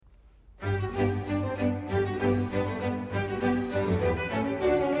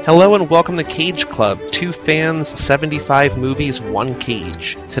Hello and welcome to Cage Club, 2 fans, 75 movies, 1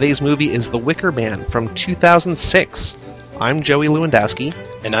 cage. Today's movie is The Wicker Man from 2006. I'm Joey Lewandowski.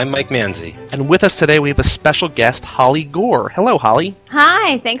 And I'm Mike Manzi. And with us today we have a special guest, Holly Gore. Hello, Holly.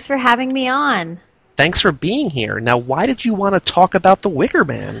 Hi, thanks for having me on. Thanks for being here. Now, why did you want to talk about The Wicker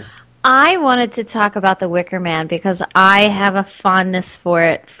Man? I wanted to talk about The Wicker Man because I have a fondness for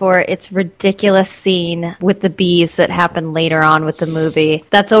it, for its ridiculous scene with the bees that happened later on with the movie.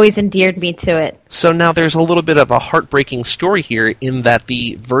 That's always endeared me to it. So now there's a little bit of a heartbreaking story here in that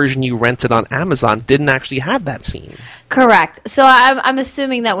the version you rented on Amazon didn't actually have that scene. Correct. So I'm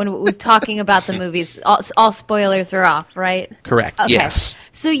assuming that when we're talking about the movies, all spoilers are off, right? Correct, Okay. yes.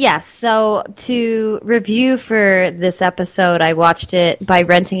 So to review for this episode, I watched it by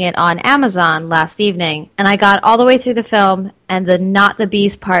renting it on Amazon last evening, and I got all the way through the film, and the not the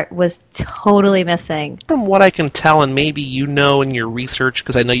bees part was totally missing. From what I can tell, and maybe you know in your research,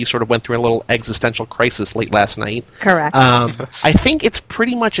 because I know you sort of went through a little existential crisis late last night. Correct. I think it's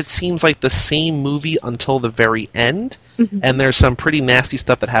pretty much, it seems like the same movie until the very end. Mm-hmm. And there's some pretty nasty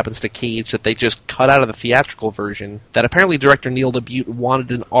stuff that happens to Cage that they just cut out of the theatrical version, that apparently director Neil LaBute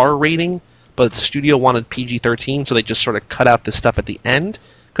wanted an R rating, but the studio wanted PG-13, so they just sort of cut out this stuff at the end.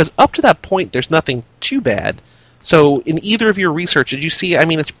 Because up to that point, there's nothing too bad. So in either of your research, did you see, I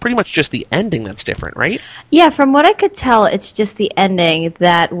mean, it's pretty much just the ending that's different, right? Yeah, from what I could tell, it's just the ending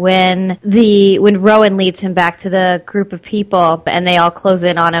that when Rowan leads him back to the group of people and they all close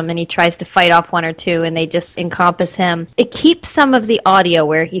in on him and he tries to fight off one or two and they just encompass him, it keeps some of the audio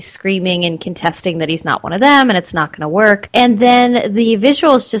where he's screaming and contesting that he's not one of them and it's not going to work. And then the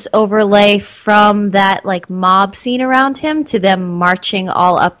visuals just overlay from that like mob scene around him to them marching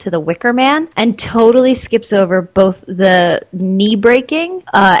all up to the Wicker Man and totally skips over both the knee breaking,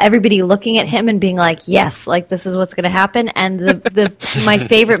 everybody looking at him and being like, yes, like this is what's going to happen, and the my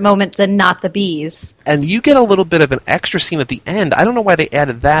favorite moment, the not the bees. And you get a little bit of an extra scene at the end. I don't know why they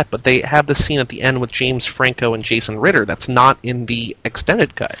added that, but they have the scene at the end with James Franco and Jason Ritter that's not in the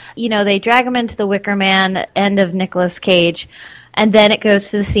extended cut. You know, they drag him into the Wicker Man, end of Nicolas Cage. And then it goes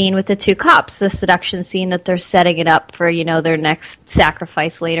to the scene with the 2 cops, the seduction scene that they're setting it up for, you know, their next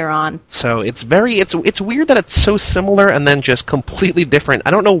sacrifice later on. So it's weird that it's so similar and then just completely different.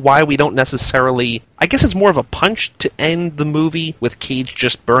 I don't know why we don't necessarily, I guess it's more of a punch to end the movie with Cage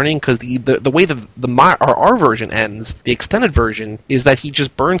just burning, because the way our version ends, the extended version, is that he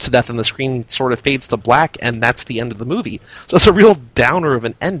just burns to death and the screen sort of fades to black and that's the end of the movie. So it's a real downer of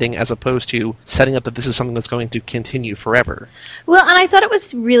an ending as opposed to setting up that this is something that's going to continue forever. Well, and I thought it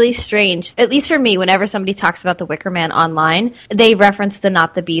was really strange, at least for me, whenever somebody talks about the Wicker Man online, they reference the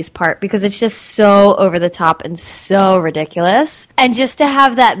not the bees part because it's just so over the top and so ridiculous. And just to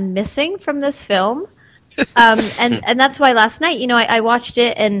have that missing from this film... and that's why last night, you know, I watched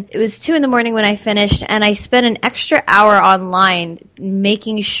it and it was 2 a.m. when I finished, and I spent an extra hour online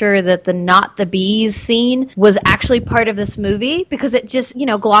making sure that the not the bees scene was actually part of this movie, because it just, you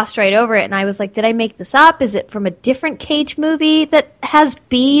know, glossed right over it. And I was like, did I make this up? Is it from a different Cage movie that has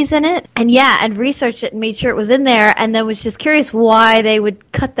bees in it? And yeah, and researched it and made sure it was in there, and then was just curious why they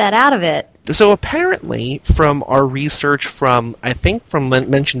would cut that out of it. So apparently, from our research from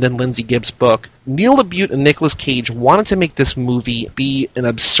mentioned in Lindsay Gibbs' book, Neil LaBute and Nicolas Cage wanted to make this movie be an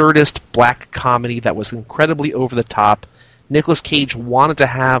absurdist black comedy that was incredibly over the top. Nicolas Cage wanted to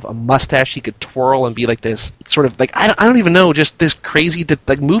have a mustache he could twirl and be like this sort of, like, I don't even know, just this crazy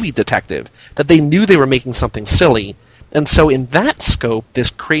movie detective, that they knew they were making something silly. And so in that scope,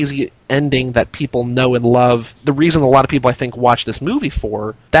 this crazy ending that people know and love, the reason a lot of people, I think, watch this movie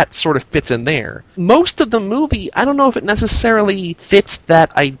for, that sort of fits in there. Most of the movie, I don't know if it necessarily fits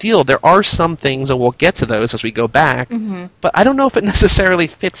that ideal. There are some things, and we'll get to those as we go back, but I don't know if it necessarily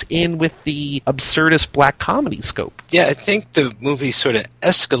fits in with the absurdist black comedy scope. Yeah, I think the movie sort of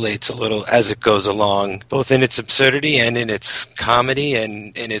escalates a little as it goes along, both in its absurdity and in its comedy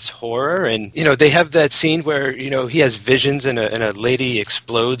and in its horror. And, you know, they have that scene where, you know, he has visions and a lady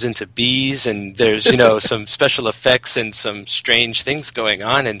explodes into bees, and there's, you know, some special effects and some strange things going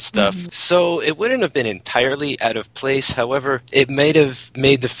on and stuff. So it wouldn't have been entirely out of place. However, it might have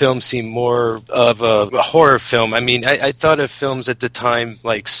made the film seem more of a horror film. I mean, I thought of films at the time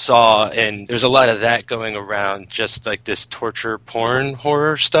like Saw, and there's a lot of that going around, just like this torture porn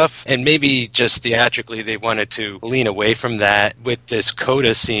horror stuff. And maybe just theatrically they wanted to lean away from that with this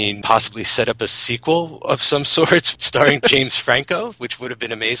coda scene, possibly set up a sequel of some sort starring James Franco, which would have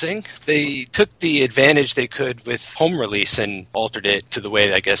been amazing. They took the advantage they could with home release and altered it to the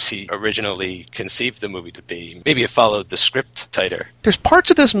way I guess he originally conceived the movie to be. Maybe it followed the script tighter. There's parts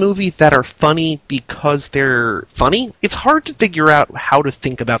of this movie that are funny because they're funny. It's hard to figure out how to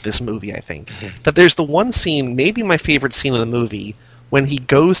think about this movie, I think. Mm-hmm. That there's the one scene, maybe my favorite scene of the movie, when he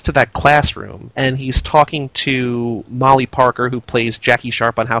goes to that classroom and he's talking to Molly Parker, who plays Jackie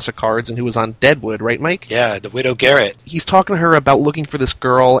Sharp on House of Cards and who was on Deadwood, right, Mike? Yeah, the Widow Garrett. He's talking to her about looking for this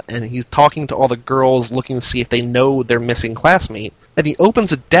girl, and he's talking to all the girls looking to see if they know their missing classmate. And he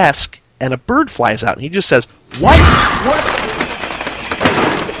opens a desk, and a bird flies out, and he just says, "What?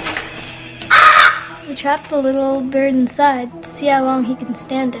 We trapped the little old bird inside to see how long he can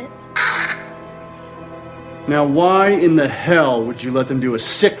stand it. Now, why in the hell would you let them do a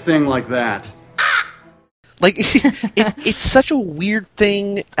sick thing like that?" Like, it's such a weird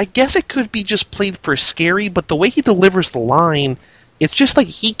thing. I guess it could be just played for scary, but the way he delivers the line, it's just like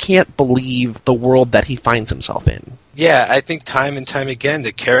he can't believe the world that he finds himself in. Yeah, I think time and time again,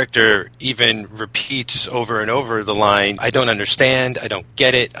 the character even repeats over and over the line, "I don't understand, I don't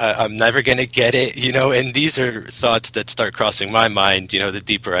get it, I'm never going to get it," and these are thoughts that start crossing my mind, the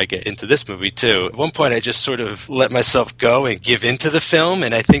deeper I get into this movie, too. At one point, I just sort of let myself go and give into the film,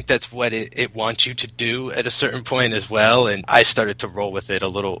 and I think that's what it wants you to do at a certain point as well, and I started to roll with it a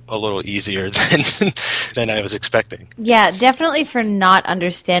little easier than I was expecting. Yeah, definitely for not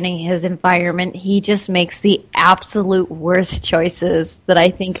understanding his environment, he just makes the absolute worst choices that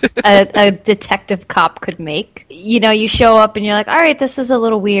I think a detective cop could make. You show up and you're like, all right, this is a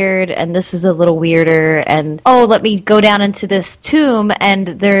little weird and this is a little weirder, and let me go down into this tomb and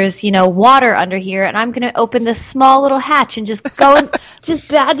there's water under here and I'm going to open this small little hatch and just go and just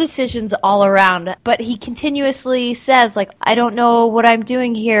bad decisions all around. But he continuously says like, I don't know what I'm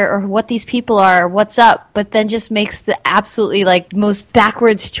doing here or what these people are or what's up, but then just makes the absolutely most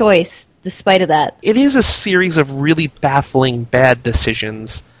backwards choice despite of that. It is a series of really baffling bad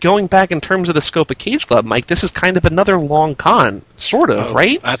decisions. Going back in terms of the scope of Cage Club, Mike, this is kind of another long con, sort of,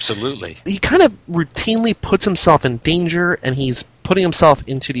 right? Absolutely. He kind of routinely puts himself in danger, and he's putting himself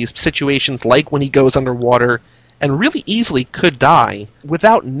into these situations like when he goes underwater and really easily could die.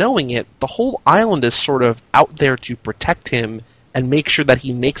 Without knowing it, the whole island is sort of out there to protect him and make sure that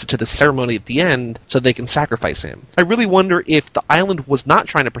he makes it to the ceremony at the end so they can sacrifice him. I really wonder if the island was not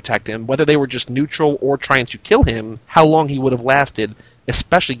trying to protect him, whether they were just neutral or trying to kill him, how long he would have lasted,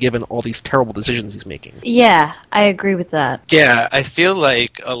 especially given all these terrible decisions he's making. Yeah, I agree with that. Yeah, I feel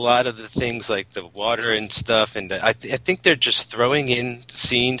like a lot of the things like the water and stuff, and I think they're just throwing in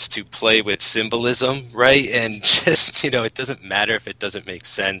scenes to play with symbolism, right? And just, it doesn't matter if it doesn't make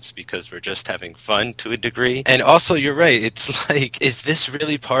sense because we're just having fun to a degree. And also, you're right, it's like, is this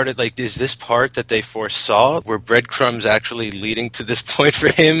really part of, is this part that they foresaw? Were breadcrumbs actually leading to this point for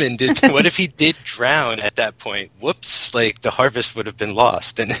him? And what if he did drown at that point? Whoops, the harvest would have been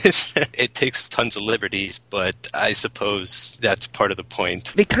lost, and it takes tons of liberties, but I suppose that's part of the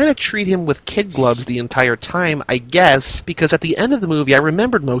point. They kind of treat him with kid gloves the entire time, I guess, because at the end of the movie, I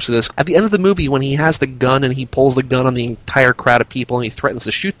remembered most of this, at the end of the movie when he has the gun and he pulls the gun on the entire crowd of people and he threatens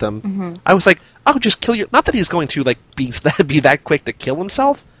to shoot them, I was like, oh, just kill your... Not that he's going to be that quick to kill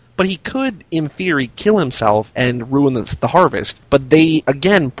himself, but he could, in theory, kill himself and ruin the harvest. But they,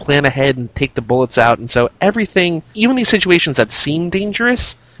 again, plan ahead and take the bullets out. And so everything, even these situations that seem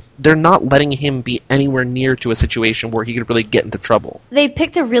dangerous, they're not letting him be anywhere near to a situation where he could really get into trouble. They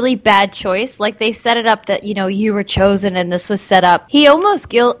picked a really bad choice. They set it up that, you were chosen and this was set up. He almost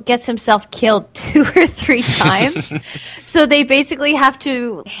gets himself killed 2 or 3 times. So they basically have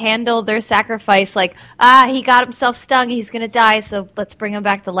to handle their sacrifice he got himself stung, he's going to die, so let's bring him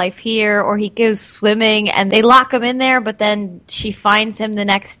back to life here. Or he goes swimming and they lock him in there, but then she finds him the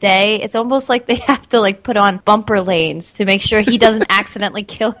next day. It's almost like they have to put on bumper lanes to make sure he doesn't accidentally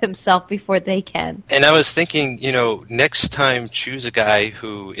kill himself before they can. And I was thinking, next time choose a guy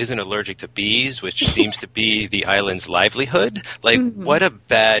who isn't allergic to bees, which seems to be the island's livelihood. What a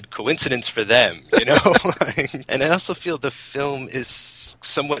bad coincidence for them, And I also feel the film is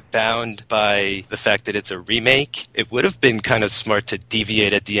somewhat bound by the fact that it's a remake. It would have been kind of smart to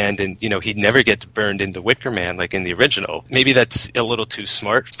deviate at the end and, he'd never get burned in The Wicker Man like in the original. Maybe that's a little too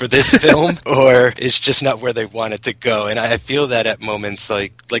smart for this film, or it's just not where they wanted to go. And I feel that at moments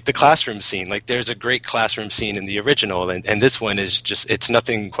like like the classroom scene. Like there's a great classroom scene in the original, and this one is just, it's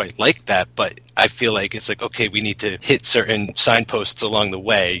nothing quite like that, but I feel like it's like, okay, we need to hit certain signposts along the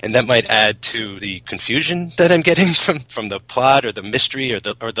way, and that might add to the confusion that I'm getting from the plot or the mystery or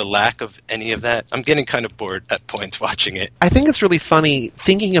the lack of any of that. I'm getting kind of bored at points watching it. I think it's really funny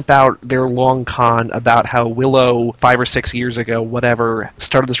thinking about their long con about how Willow 5 or 6 years ago, whatever,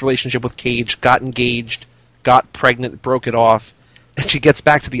 started this relationship with Cage, got engaged, got pregnant, broke it off, and she gets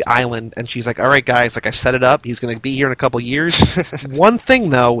back to the island, and she's like, all right, guys, like I set it up. He's going to be here in a couple years. One thing,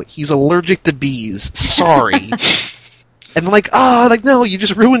 though, he's allergic to bees. Sorry. And like, no, you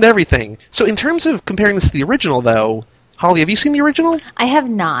just ruined everything. So in terms of comparing this to the original, though, Holly, have you seen the original? I have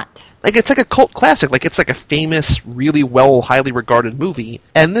not. Like, it's like a cult classic. Like, it's like a famous, really well, highly regarded movie.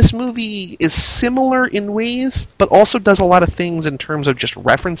 And this movie is similar in ways, but also does a lot of things in terms of just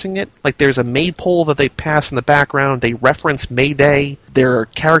referencing it. Like, there's a maypole that they pass in the background. They reference Mayday. There are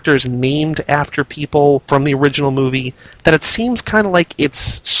characters named after people from the original movie. That it seems kind of like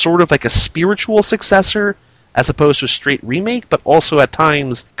it's sort of like a spiritual successor as opposed to a straight remake, but also at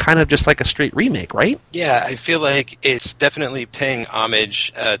times kind of just like a straight remake, right? Yeah, I feel like it's definitely paying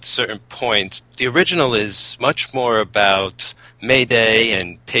homage at certain points. The original is much more about Mayday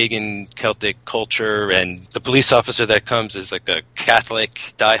and pagan Celtic culture, and the police officer that comes is like a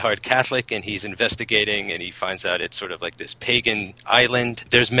Catholic, diehard Catholic, and he's investigating, and he finds out it's sort of like this pagan island.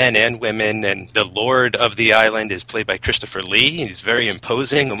 There's men and women, and the lord of the island is played by Christopher Lee. He's very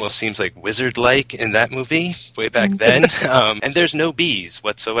imposing, almost seems like wizard-like in that movie way back then. And there's no bees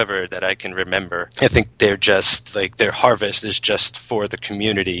whatsoever that I can remember. I think they're just, like, their harvest is just for the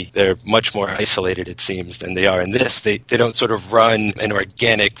community. They're much more isolated, it seems, than they are in this. They don't sort of run an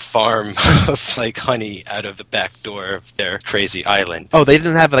organic farm of like honey out of the back door of their crazy island. Oh, they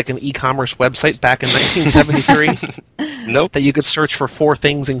didn't have like an e-commerce website back in 1973? Nope. That you could search for 4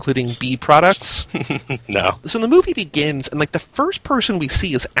 things, including bee products? No. So the movie begins, and like the first person we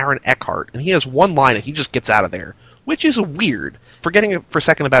see is Aaron Eckhart, and he has one line and he just gets out of there, which is weird. Forgetting for a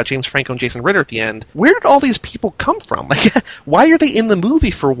second about James Franco and Jason Ritter at the end, where did all these people come from? Like, why are they in the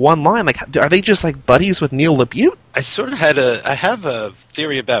movie for one line? Like, are they just like buddies with Neil LaBute? I have a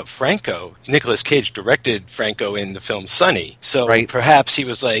theory about Franco. Nicolas Cage directed Franco in the film Sonny. So Perhaps he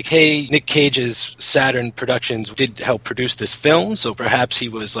was like, hey, Nick Cage's Saturn Productions did help produce this film, so perhaps he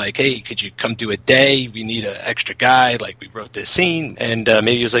was like, hey, could you come do a day? We need an extra guy, like we wrote this scene. And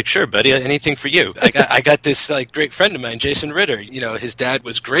maybe he was like, sure, buddy, anything for you. I got this like great friend of mine, Jason Ritter. You know, his dad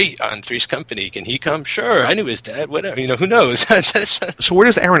was great on Three's Company. Can he come? Sure, I knew his dad, whatever. You know, who knows? So where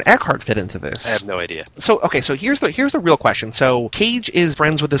does Aaron Eckhart fit into this? I have no idea. So here's the real question. So Cage is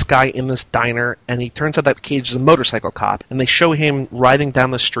friends with this guy in this diner, and he turns out that Cage is a motorcycle cop, and they show him riding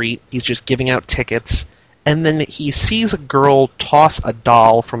down the street. He's just giving out tickets, and then he sees a girl toss a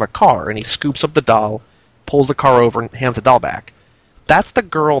doll from a car, and he scoops up the doll, pulls the car over, and hands the doll back. That's the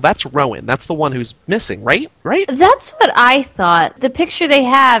girl, that's Rowan. That's the one who's missing, right? Right? That's what I thought. The picture they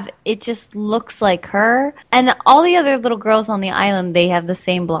have, it just looks like her. And all the other little girls on the island, they have the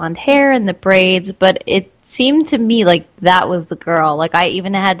same blonde hair and the braids, but it seemed to me like that was the girl. Like, I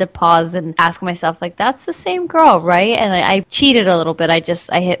even had to pause and ask myself, like, that's the same girl, right? And I cheated a little bit.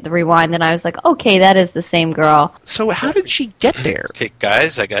 I hit the rewind, and I was like, okay, that is the same girl. So how did she get there? Okay,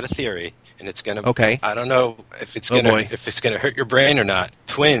 guys, I got a theory. And it's gonna. Okay. I don't know if it's gonna hurt your brain or not.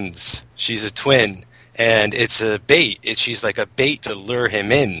 Twins. She's a twin, and it's a bait. She's like a bait to lure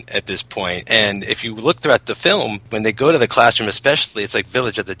him in at this point. And if you look throughout the film, when they go to the classroom, especially, it's like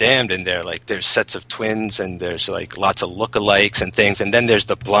Village of the Damned in there. Like there's sets of twins, and there's like lots of lookalikes and things. And then there's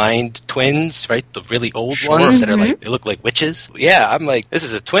the blind twins, right? The really old ones that are like they look like witches. Yeah, I'm like, this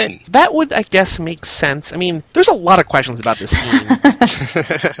is a twin. That would, I guess, make sense. I mean, there's a lot of questions about this scene.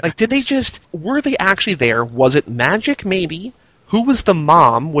 Like, were they actually there? Was it magic, maybe? Who was the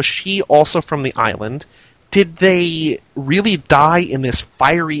mom? Was she also from the island? Did they really die in this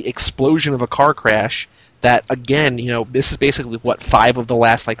fiery explosion of a car crash that, again, you know, this is basically, 5 of the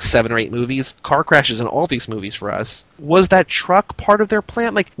last, 7 or 8 movies? Car crashes in all these movies for us. Was that truck part of their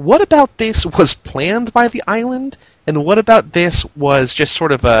plan? Like, what about this was planned by the island? And what about this was just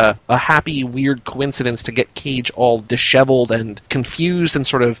sort of a happy, weird coincidence to get Cage all disheveled and confused and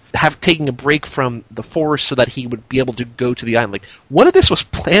sort of taking a break from the Force so that he would be able to go to the island? Like, what of this was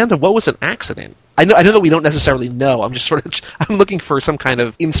planned and what was an accident? I know that we don't necessarily know. I'm just I'm looking for some kind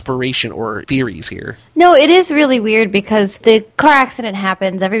of inspiration or theories here. No, it is really weird because the car accident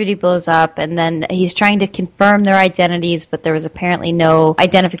happens, everybody blows up, and then he's trying to confirm their identity identities, but there was apparently no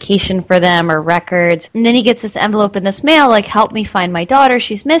identification for them or records. And then he gets this envelope in this mail, like, help me find my daughter,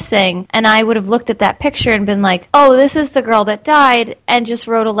 she's missing. And I would have looked at that picture and been like, oh, this is the girl that died, and just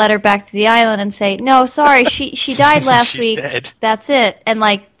wrote a letter back to the island and say, no, sorry, she died last week. Dead. That's it. And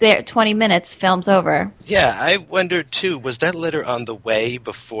like, there, 20 minutes, film's over. Yeah, I wondered too, was that letter on the way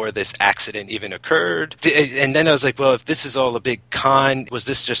before this accident even occurred? And then I was like, well, if this is all a big con, was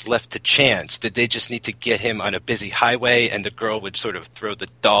this just left to chance? Did they just need to get him on a busy highway and the girl would sort of throw the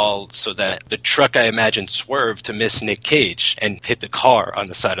doll so that the truck, I imagine, swerved to miss Nick Cage and hit the car on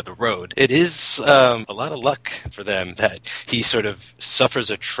the side of the road? It is a lot of luck for them that he sort of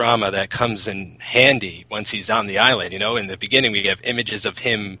suffers a trauma that comes in handy once he's on the island. You know, in the beginning we have images of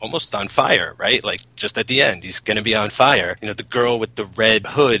him almost on fire, right? Like just at the end, he's going to be on fire. You know, the girl with the red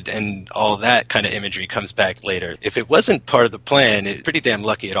hood and all that kind of imagery comes back later. If it wasn't part of the plan, it's pretty damn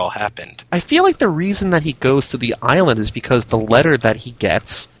lucky it all happened. I feel like the reason that he goes to the island is because the letter that he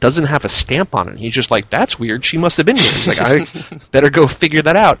gets doesn't have a stamp on it. He's just like, that's weird. She must have been here. He's like, I better go figure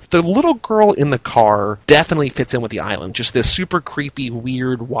that out. The little girl in the car definitely fits in with the island. Just this super creepy,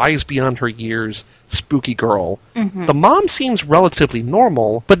 weird, wise beyond her years, spooky girl. Mm-hmm. The mom seems relatively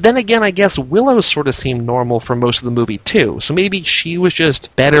normal, but then again, I guess Willow sort of seemed normal for most of the movie too. So maybe she was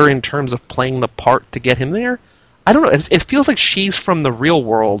just better in terms of playing the part to get him there. I don't know. It feels like she's from the real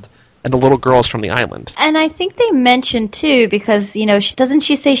world and the little girl's from the island. And I think they mentioned, too, because, you know, doesn't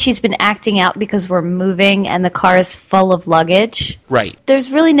she say she's been acting out because we're moving and the car is full of luggage? Right.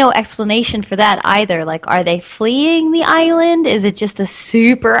 There's really no explanation for that either. Like, are they fleeing the island? Is it just a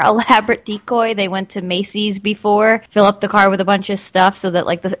super elaborate decoy? They went to Macy's before, fill up the car with a bunch of stuff so that,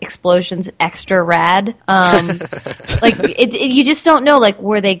 like, the explosion's extra rad. Like, you just don't know, like,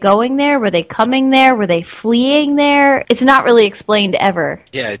 were they going there? Were they coming there? Were they fleeing there? It's not really explained ever.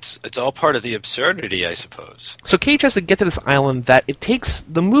 Yeah, it's all part of the absurdity, I suppose. So Cage has to get to this island that it takes...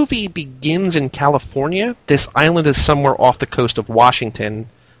 The movie begins in California. This island is somewhere off the coast of Washington.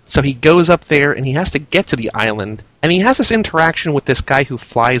 So he goes up there, and he has to get to the island. And he has this interaction with this guy who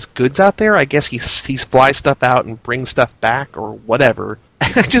flies goods out there. I guess he flies stuff out and brings stuff back, or whatever.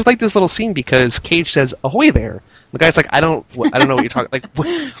 I just like this little scene because Cage says, "Ahoy there!" The guy's like, "I don't know what you're talking." Like,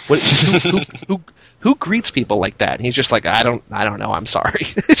 who greets people like that? And he's just like, "I don't know. I'm sorry."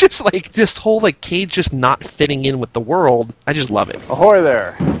 It's just like this whole like Cage just not fitting in with the world. I just love it. Ahoy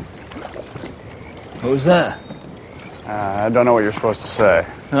there. What was that? I don't know what you're supposed to say.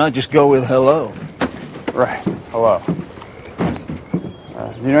 No, just go with hello. Right. Hello. Do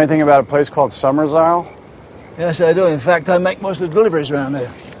you know anything about a place called Summers Isle? Yes, I do. In fact, I make most of the deliveries around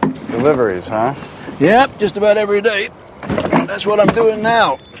there. Deliveries, huh? Yep, just about every day. That's what I'm doing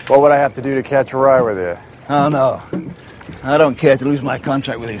now. What would I have to do to catch a ride with you? Oh, no. I don't care to lose my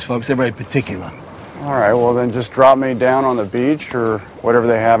contract with these folks. They're very particular. All right, well, then just drop me down on the beach or whatever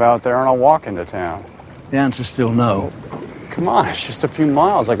they have out there, and I'll walk into town. The answer's still no. Come on, it's just a few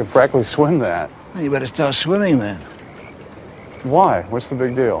miles. I could practically swim that. Well, you better start swimming then. Why? What's the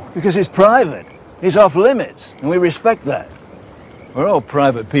big deal? Because it's private. It's off limits, and we respect that. We're all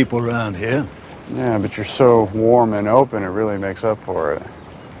private people around here. Yeah, but you're so warm and open, it really makes up for it.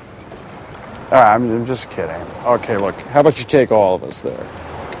 All right, I'm just kidding. Okay, look, how about you take all of us there?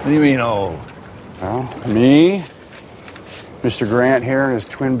 What do you mean, all? Well, me, Mr. Grant here, and his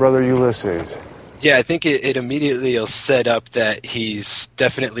twin brother Ulysses. Yeah, I think it immediately will set up that he's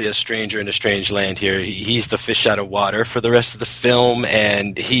definitely a stranger in a strange land here. He's the fish out of water for the rest of the film,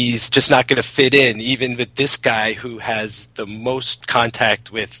 and he's just not going to fit in, even with this guy who has the most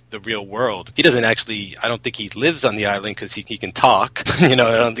contact with the real world. He doesn't actually, I don't think he lives on the island because he can talk. You know,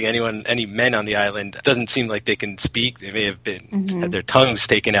 I don't think any men on the island, doesn't seem like they can speak. They may have been had their tongues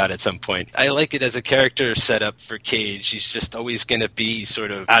taken out at some point. I like it as a character set up for Cage. He's just always going to be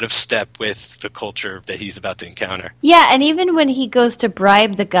sort of out of step with the culture that he's about to encounter. Yeah, and even when he goes to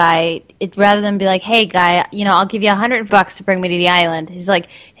bribe the guy, rather than be like, "Hey, guy, you know, I'll give you $100 to bring me to the island," he's like,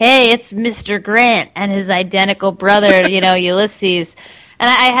 "Hey, it's Mr. Grant and his identical brother, you know, Ulysses." And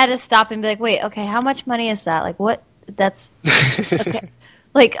I had to stop and be like, "Wait, okay, how much money is that? Like, what? That's okay.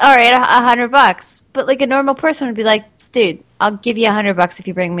 Like, all right, $100." But like a normal person would be like, "Dude, I'll give you $100 if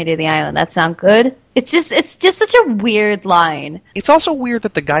you bring me to the island. That sound good?" It's just such a weird line. It's also weird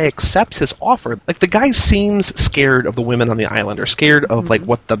that the guy accepts his offer. Like, the guy seems scared of the women on the island, or scared of, like,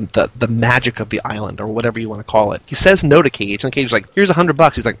 what the magic of the island, or whatever you want to call it. He says no to Cage, and Cage's like, "Here's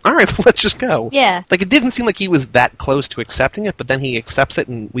 $100. He's like, "All right, let's just go." Yeah. Like, it didn't seem like he was that close to accepting it, but then he accepts it,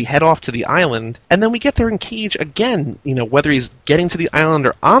 and we head off to the island, and then we get there in Cage again, you know, whether he's getting to the island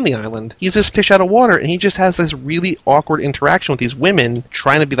or on the island, he's this fish out of water, and he just has this really awkward interaction with these women,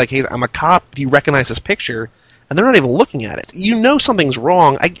 trying to be like, "Hey, I'm a cop. Do you recognize this picture?" and they're not even looking at it. You know something's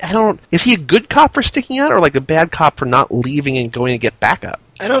wrong. I don't... Is he a good cop for sticking out, or like a bad cop for not leaving and going to get backup?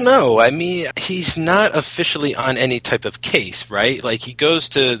 I don't know. I mean, he's not officially on any type of case, right? Like, he goes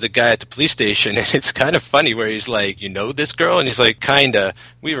to the guy at the police station, and it's kind of funny where he's like, you know this girl? And he's like, kinda.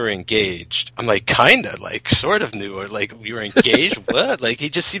 We were engaged. I'm like, kinda? Like, sort of knew. Or like, we were engaged? What? Like, he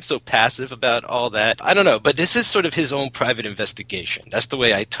just seems so passive about all that. I don't know. But this is sort of his own private investigation. That's the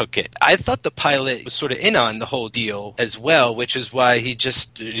way I took it. I thought the pilot was sort of in on the whole deal as well, which is why he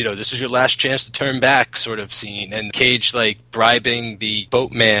just, this is your last chance to turn back sort of scene. And Cage, like, bribing the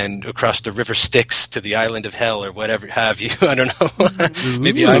boatman across the river Styx to the island of hell or whatever have you. I don't know.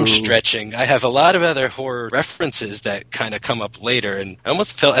 Maybe I'm stretching. I have a lot of other horror references that kind of come up later, and I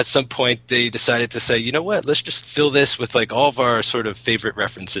almost felt at some point they decided to say, you know what, let's just fill this with like all of our sort of favorite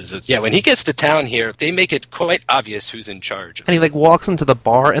references. Yeah, when he gets to town here, they make it quite obvious who's in charge. And he like walks into the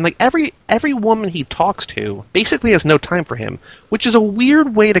bar, and like every woman he talks to basically has no time for him, which is a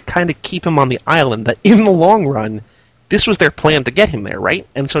weird way to kind of keep him on the island, that in the long run this was their plan to get him there, right?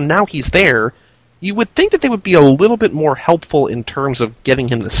 And so now he's there. You would think that they would be a little bit more helpful in terms of getting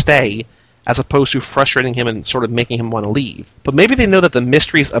him to stay, as opposed to frustrating him and sort of making him want to leave. But maybe they know that the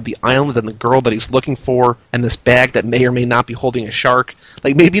mysteries of the island and the girl that he's looking for, and this bag that may or may not be holding a shark,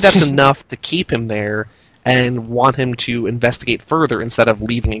 like maybe that's enough to keep him there and want him to investigate further instead of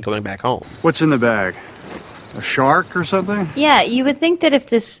leaving and going back home. What's in the bag? A shark or something? Yeah, you would think that if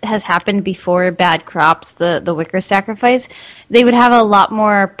this has happened before Bad Crops, the Wicker sacrifice, they would have a lot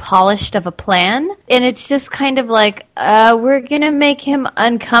more polished of a plan. And it's just kind of like, we're going to make him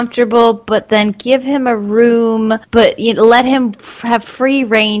uncomfortable, but then give him a room, but let him have free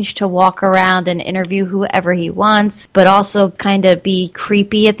range to walk around and interview whoever he wants, but also kind of be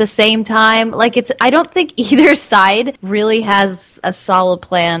creepy at the same time. Like, I don't think either side really has a solid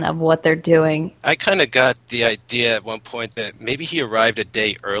plan of what they're doing. I kind of got the idea at one point that maybe he arrived a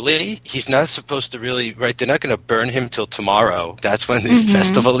day early. He's not supposed to really, right, they're not going to burn him till tomorrow. That's when the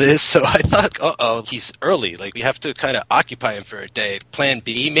festival is. So I thought, he's early. Like, we have to kind of occupy him for a day. Plan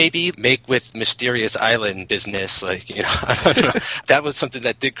B, maybe, make with Mysterious Island business. Like, I don't know. That was something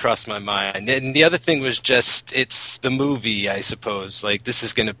that did cross my mind. And the other thing was just, it's the movie, I suppose. Like, this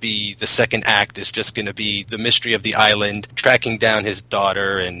is going to be, the second act is just going to be the mystery of the island, tracking down his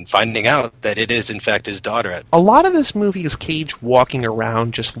daughter and finding out that it is, in fact, his daughter. A lot of this movie is Cage walking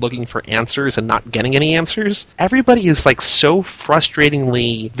around just looking for answers and not getting any answers. Everybody is like so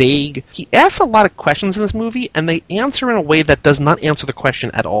frustratingly vague. He asks a lot of questions in this movie, and they answer in a way that does not answer the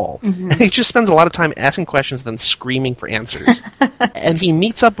question at all. Mm-hmm. He just spends a lot of time asking questions and then screaming for answers. And he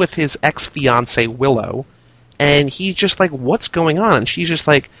meets up with his ex-fiancée, Willow, and he's just like, what's going on? And she's just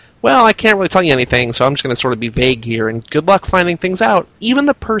like, well, I can't really tell you anything, so I'm just going to sort of be vague here, and good luck finding things out. Even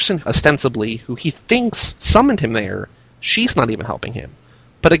the person, ostensibly, who he thinks summoned him there, she's not even helping him.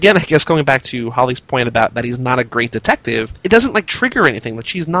 But again, I guess going back to Holly's point about that he's not a great detective, it doesn't, like, trigger anything. But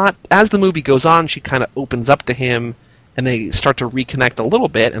she's not... As the movie goes on, she kind of opens up to him, and they start to reconnect a little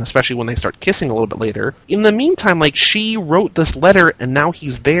bit, and especially when they start kissing a little bit later. In the meantime, like, she wrote this letter, and now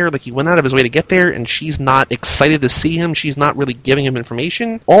he's there, like, he went out of his way to get there, and she's not excited to see him, she's not really giving him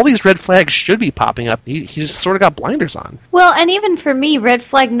information. All these red flags should be popping up. He's just sort of got blinders on. Well, and even for me, red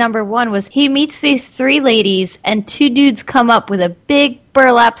flag number one was he meets these three ladies, and two dudes come up with a big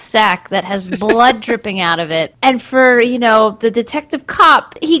burlap sack that has blood dripping out of it. And for, the detective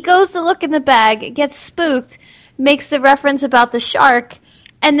cop, he goes to look in the bag, gets spooked, makes the reference about the shark,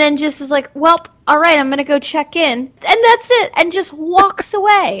 and then just is like, well, all right, I'm going to go check in. And that's it. And just walks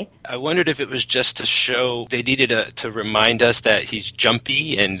away. I wondered if it was just to show they needed to remind us that he's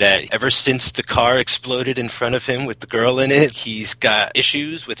jumpy and that ever since the car exploded in front of him with the girl in it, he's got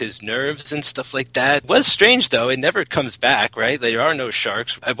issues with his nerves and stuff like that. It was strange, though. It never comes back, right? There are no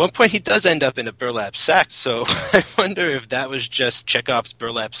sharks. At one point, he does end up in a burlap sack. So I wonder if that was just Chekhov's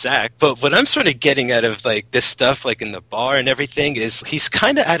burlap sack. But what I'm sort of getting out of like this stuff, like in the bar and everything, is he's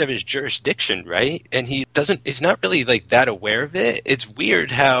kind of out of his jurisdiction, right? And he's not really like that aware of it. It's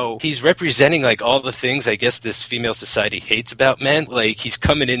weird how he's representing like all the things I guess this female society hates about men. Like he's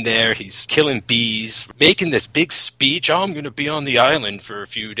coming in there, he's killing bees, making this big speech. Oh, I'm going to be on the island for a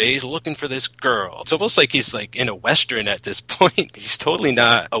few days looking for this girl. It's almost like he's like in a Western at this point. He's totally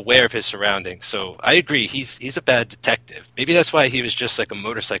not aware of his surroundings. So I agree. He's a bad detective. Maybe that's why he was just like a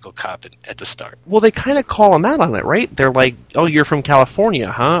motorcycle cop at the start. Well, they kind of call him out on it, right? They're like, oh, you're from California,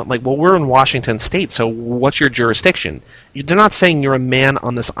 huh? Like, well, we're in Washington State, so what's your jurisdiction? They're not saying you're a man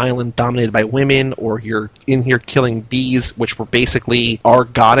on this island dominated by women, or you're in here killing bees, which were basically our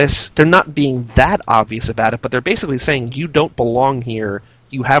goddess. They're not being that obvious about it, but they're basically saying you don't belong here,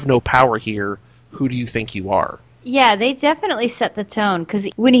 you have no power here, who do you think you are? Yeah, they definitely set the tone, because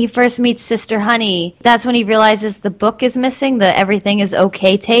when he first meets Sister Honey, that's when he realizes the book is missing, the Everything is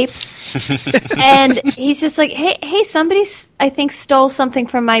Okay tapes. And he's just like, hey, somebody, I think, stole something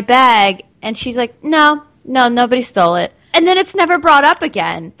from my bag. And she's like, no, nobody stole it. And then it's never brought up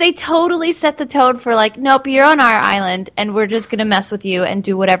again. They totally set the tone for like, nope, you're on our island, and we're just going to mess with you and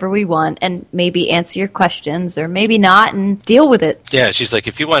do whatever we want and maybe answer your questions or maybe not and deal with it. Yeah, she's like,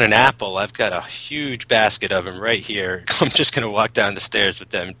 if you want an apple, I've got a huge basket of them right here. I'm just going to walk down the stairs with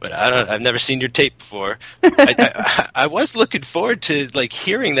them. But I've never seen your tape before. I was looking forward to like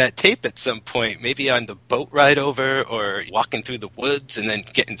hearing that tape at some point, maybe on the boat ride over or walking through the woods and then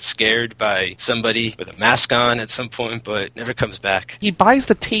getting scared by somebody with a mask on at some point, but it never comes back. He buys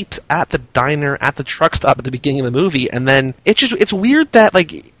the tapes at the diner, at the truck stop at the beginning of the movie, and then it's weird that,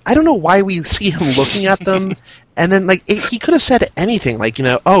 like, I don't know why we see him looking at them, and then, like, he could have said anything, like,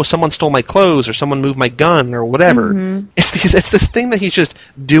 oh, someone stole my clothes, or someone moved my gun, or whatever. Mm-hmm. It's this thing that he's just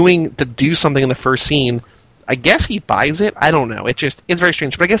doing to do something in the first scene. I guess he buys it. I don't know. It's very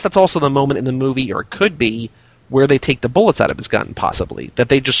strange. But I guess that's also the moment in the movie, or it could be, where they take the bullets out of his gun, possibly. That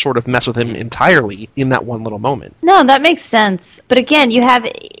they just sort of mess with him entirely in that one little moment. No, that makes sense. But again, you have,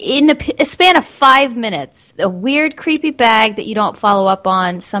 in a span of 5 minutes, a weird, creepy bag that you don't follow up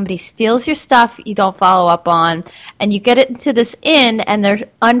on, somebody steals your stuff you don't follow up on, and you get it into this inn, and they're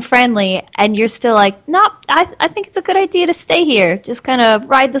unfriendly, and you're still like, nope, I think it's a good idea to stay here. Just kind of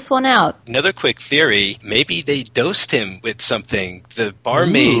ride this one out. Another quick theory, maybe they dosed him with something. The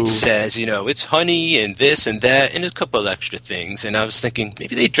barmaid says, it's honey and this and that, and a couple of extra things, and I was thinking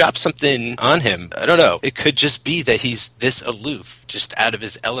maybe they dropped something on him. I don't know. It could just be that he's this aloof, just out of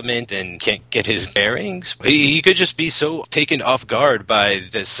his element and can't get his bearings. He could just be so taken off guard by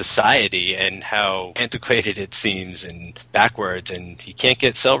the society and how antiquated it seems and backwards, and he can't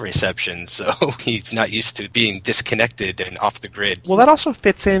get cell reception, so he's not used to being disconnected and off the grid. Well, that also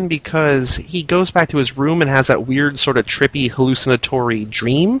fits in because he goes back to his room and has that weird sort of trippy hallucinatory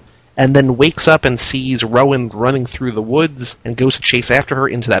dream, and then wakes up and sees Rowan running through the woods and goes to chase after her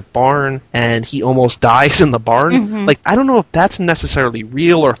into that barn, and he almost dies in the barn. Mm-hmm. Like, I don't know if that's necessarily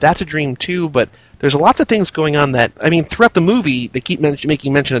real or if that's a dream too, but there's lots of things going on that, I mean, throughout the movie, they keep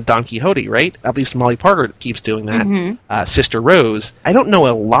making mention of Don Quixote, right? At least Molly Parker keeps doing that. Mm-hmm. Sister Rose. I don't know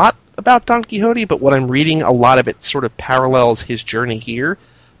a lot about Don Quixote, but what I'm reading, a lot of it sort of parallels his journey here.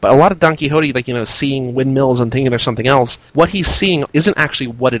 But a lot of Don Quixote, like, seeing windmills and thinking there's something else, what he's seeing isn't actually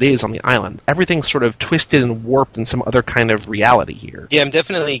what it is on the island. Everything's sort of twisted and warped in some other kind of reality here. Yeah, I'm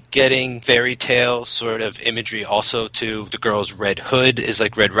definitely getting fairy tale sort of imagery also to the girl's red hood is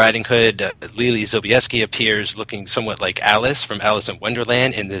like Red Riding Hood. Lily Sobieski appears looking somewhat like Alice from Alice in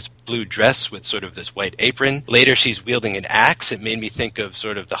Wonderland in this blue dress with sort of this white apron. Later, she's wielding an axe. It made me think of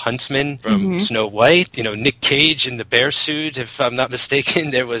sort of the huntsman from Snow White. Nick Cage in the bear suit, if I'm not mistaken.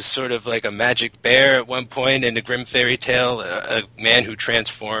 There was sort of like a magic bear at one point in a Grimm fairy tale, a man who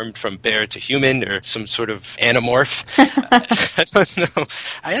transformed from bear to human or some sort of animorph. I don't know.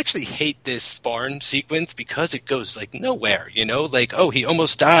 I actually hate this barn sequence because it goes like nowhere, like, oh, he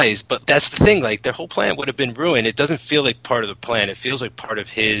almost dies, but that's the thing, like their whole plan would have been ruined. It doesn't feel like part of the plan. It feels like part of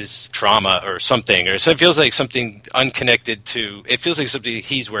his trauma or something, or so it feels like something unconnected to, it feels like something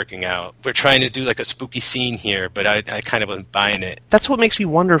he's working out. We're trying to do like a spooky scene here, but I kind of wasn't buying it. That's what makes me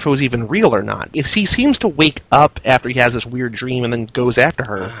wonder if it was even real or not. If he seems to wake up after he has this weird dream and then goes after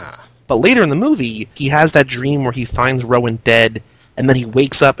her. But later in the movie, he has that dream where he finds Rowan dead, and then he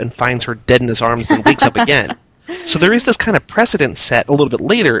wakes up and finds her dead in his arms and wakes up again. So there is this kind of precedent set a little bit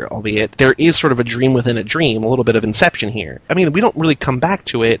later, albeit there is sort of a dream within a dream, a little bit of Inception here. I mean, we don't really come back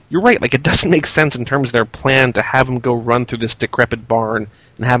to it. You're right, like, it doesn't make sense in terms of their plan to have him go run through this decrepit barn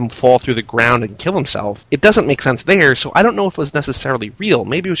and have him fall through the ground and kill himself. It doesn't make sense there, so I don't know if it was necessarily real.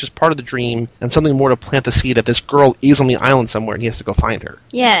 Maybe it was just part of the dream and something more to plant the seed that this girl is on the island somewhere and he has to go find her.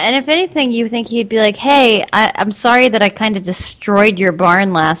 Yeah, and if anything, you think he'd be like, hey, I'm sorry that I kind of destroyed your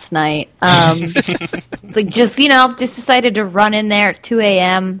barn last night. Like, just decided to run in there at 2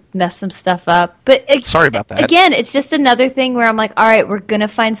 a.m., mess some stuff up. But sorry about that. Again, it's just another thing where I'm like, all right, we're going to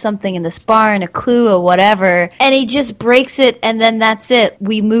find something in this barn, a clue or whatever. And he just breaks it, and then that's it.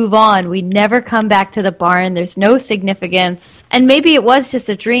 We move on. We never come back to the barn. There's no significance. And maybe it was just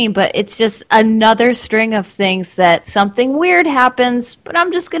a dream, but it's just another string of things that something weird happens, but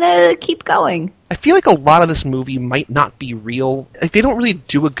I'm just going to keep going. I feel like a lot of this movie might not be real. Like, they don't really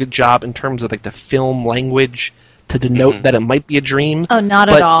do a good job in terms of like the film language to denote that it might be a dream. Oh, not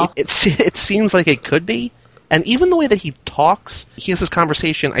at all. It seems like it could be. And even the way that he talks, he has this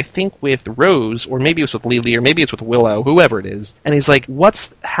conversation, I think, with Rose, or maybe it's with Lily, or maybe it's with Willow, whoever it is. And he's like,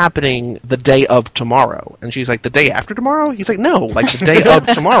 what's happening the day of tomorrow? And she's like, the day after tomorrow? He's like, no, like the day of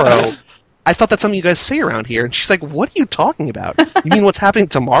tomorrow. I thought that's something you guys say around here. And she's like, what are you talking about? You mean what's happening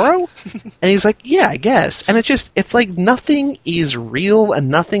tomorrow? And he's like, yeah, I guess. And it's like nothing is real and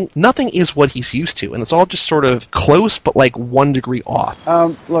nothing is what he's used to. And it's all just sort of close, but like 1 degree off.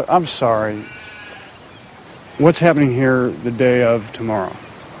 Look, I'm sorry. What's happening here the day of tomorrow?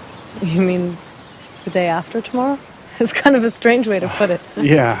 You mean the day after tomorrow? It's kind of a strange way to put it.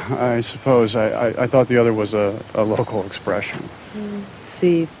 Yeah, I suppose. I thought the other was a local expression. Let's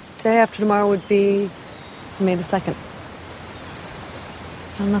see. Day after tomorrow would be May the 2nd.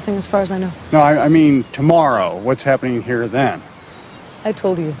 Well, nothing as far as I know. No, I mean tomorrow. What's happening here then? I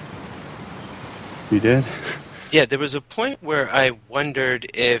told you. You did? Yeah, there was a point where I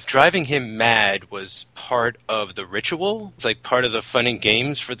wondered if driving him mad was part of the ritual. It's like part of the fun and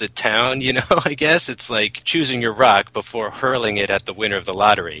games for the town, you know, I guess. It's like choosing your rock before hurling it at the winner of the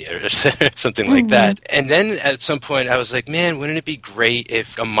lottery or something like that. And then at some point I was like, man, wouldn't it be great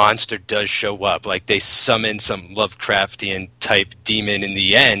if a monster does show up? Like they summon some Lovecraftian type demon in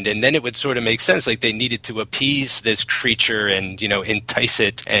the end, and then it would sort of make sense. Like they needed to appease this creature and, you know, entice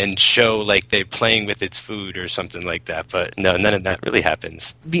it and show like they're playing with its food or something like that. But no, none of that really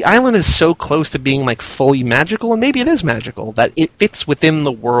happens. The island is so close to being like fully magical, and maybe it is magical, that it fits within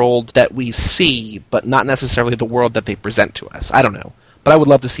the world that we see, but not necessarily the world that they present to us. I don't know. But I would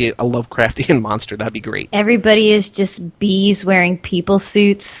love to see a Lovecraftian monster. That'd be great. Everybody is just bees wearing people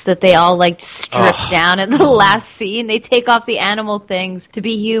suits that they all like strip down at the last scene. They take off the animal things to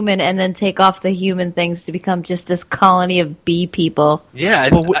be human and then take off the human things to become just this colony of bee people. Yeah, I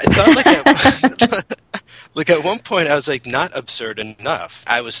thought like at one point I was like, not absurd enough.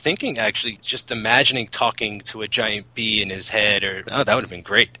 I was thinking actually just imagining talking to a giant bee in his head, or that would have been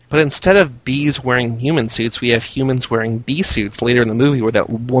great. But instead of bees wearing human suits, we have humans wearing bee suits later in the movie, where that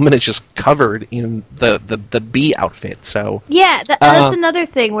woman is just covered in the bee outfit. So yeah, that's another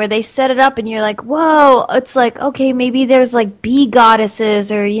thing where they set it up and you're like, whoa, it's like, okay, maybe there's like bee goddesses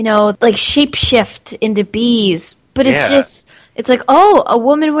or, you know, like shapeshift into bees. But it's just, it's like, oh, a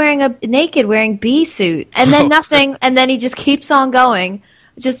woman naked wearing bee suit. And then nothing, and then he just keeps on going.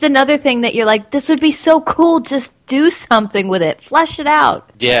 Just another thing that you're like, this would be so cool, just do something with it. Flesh it out.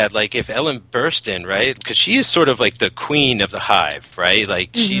 Yeah, like if Ellen Burstyn, right? Because she is sort of like the queen of the hive, right?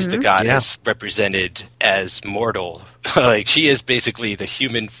 Like she's the goddess represented as mortal. Like she is basically the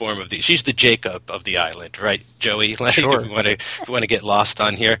human form of she's the Jacob of the island, right, Joey? Like if you want to get lost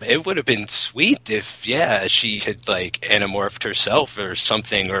on here, it would have been sweet if she had like anamorphed herself or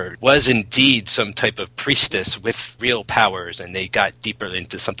something, or was indeed some type of priestess with real powers, and they got deeper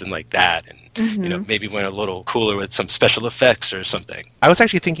into something like that, and you know, maybe went a little cooler with some special effects or something. I was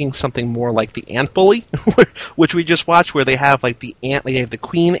actually thinking something more like the Ant Bully, which we just watched, where they have like the ant, they have the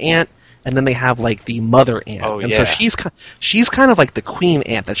queen ant, and then they have like the mother ant. Oh, and so she's kind of like the queen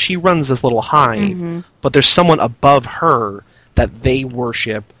ant, that she runs this little hive, but there's someone above her that they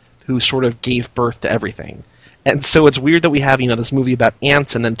worship who sort of gave birth to everything. And so it's weird that we have, you know, this movie about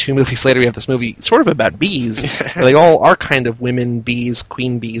ants, and then 2 movies later we have this movie sort of about bees. They all are kind of women bees,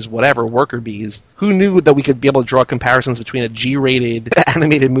 queen bees, whatever, worker bees. Who knew that we could be able to draw comparisons between a G-rated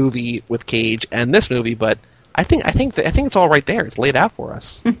animated movie with Cage and this movie? But I think it's all right there. It's laid out for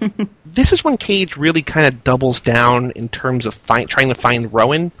us. This is when Cage really kind of doubles down in terms of trying to find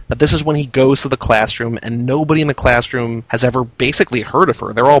Rowan. But this is when he goes to the classroom, and nobody in the classroom has ever basically heard of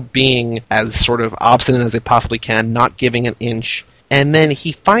her. They're all being as sort of obstinate as they possibly can, not giving an inch. And then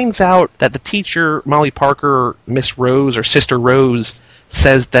he finds out that the teacher, Molly Parker, Miss Rose, or Sister Rose,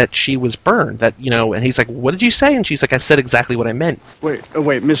 says that she was burned. That, you know, and he's like, "What did you say?" And she's like, "I said exactly what I meant." Wait,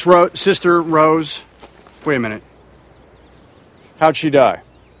 Miss Rose, Sister Rose. Wait a minute. How'd she die?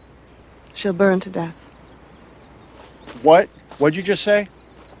 She'll burn to death. What? What'd you just say?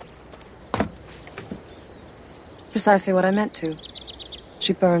 Precisely what I meant to.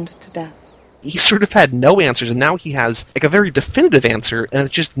 She burned to death. He sort of had no answers, and now he has like a very definitive answer, and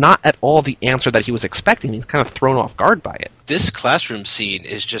it's just not at all the answer that he was expecting. He's kind of thrown off guard by it. This classroom scene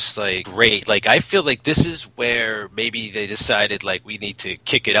is just like great. Like I feel like this is where maybe they decided like we need to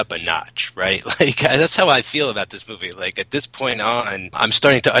kick it up a notch, right? Like that's how I feel about this movie. Like at this point on, I'm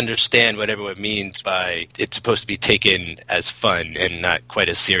starting to understand what everyone means by it's supposed to be taken as fun and not quite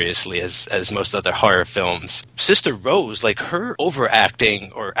as seriously as most other horror films. Sister Rose, like her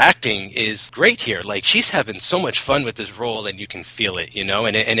overacting or acting is great here. Like, she's having so much fun with this role, and you can feel it, you know,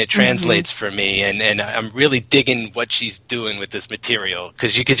 and it translates for me, and I'm really digging what she's doing with this material,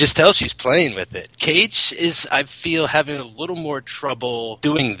 because you could just tell she's playing with it. Cage is, I feel, having a little more trouble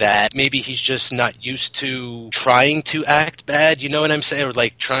doing that. Maybe he's just not used to trying to act bad, you know what I'm saying, or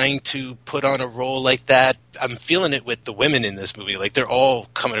like trying to put on a role like that. I'm feeling it with the women in this movie. Like, they're all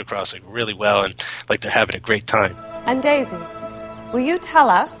coming across like really well, and like they're having a great time. And Daisy, will you tell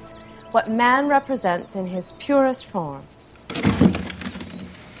us what man represents in his purest form?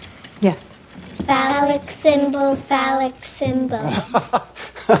 Yes. Phallic symbol, phallic symbol.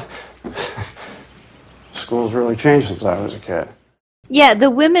 School's really changed since I was a kid. Yeah, the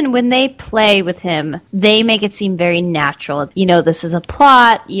women, when they play with him, they make it seem very natural. You know, this is a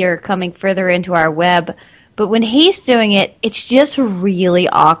plot, you're coming further into our web. But when he's doing it, it's just really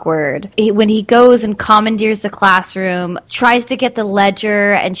awkward. When he goes and commandeers the classroom, tries to get the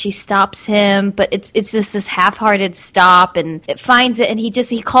ledger, and she stops him, but it's just this half-hearted stop, and it finds it, and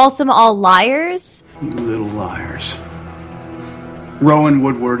he calls them all liars. You little liars. Rowan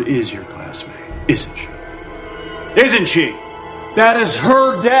Woodward is your classmate, isn't she? Isn't she? That is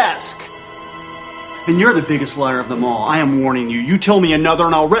her desk. And you're the biggest liar of them all. I am warning you. You tell me another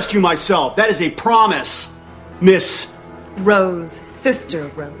and I'll rescue myself. That is a promise, Miss... Rose. Sister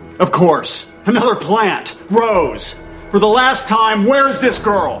Rose. Of course. Another plant. Rose. For the last time, where is this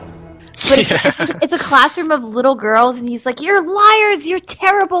girl? But it's a classroom of little girls, and he's like, "You're liars, you're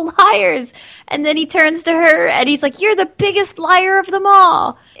terrible liars." And then he turns to her, and he's like, "You're the biggest liar of them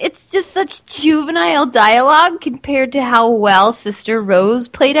all." It's just such juvenile dialogue compared to how well Sister Rose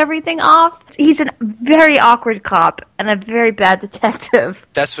played everything off. He's a very awkward cop and a very bad detective.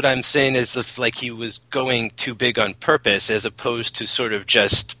 That's what I'm saying, is if, like, he was going too big on purpose as opposed to sort of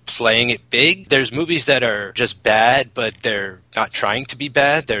just playing it big. There's movies that are just bad, but they're not trying to be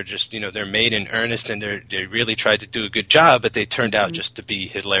bad. They're just, you know, they're made in earnest, and they really tried to do a good job, but they turned out just to be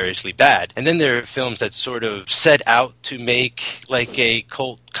hilariously bad. And then there are films that sort of set out to make like a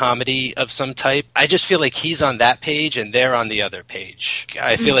cult comedy of some type. I just feel like he's on that page and they're on the other page.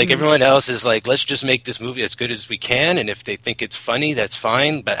 I feel like everyone else is like, let's just make this movie as good as we can, and if they think it's funny, that's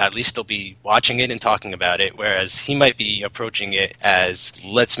fine, but at least they'll be watching it and talking about it, whereas he might be approaching it as,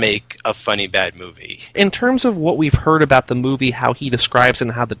 let's make a funny bad movie. In terms of what we've heard about the movie, how he describes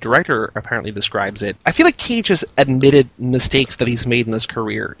and how the director apparently describes it, I feel like Cage has admitted mistakes that he's made in his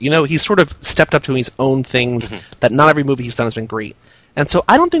career. You know, he's sort of stepped up to his own things, that not every movie he's done has been great. And so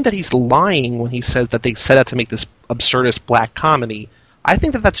I don't think that he's lying when he says that they set out to make this absurdist black comedy. I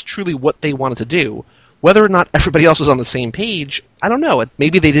think that that's truly what they wanted to do. Whether or not everybody else was on the same page, I don't know.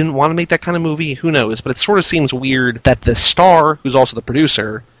 Maybe they didn't want to make that kind of movie, who knows? But it sort of seems weird that the star, who's also the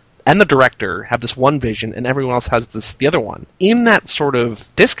producer, and the director have this one vision and everyone else has the other one. In that sort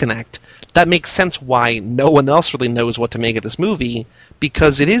of disconnect, that makes sense why no one else really knows what to make of this movie,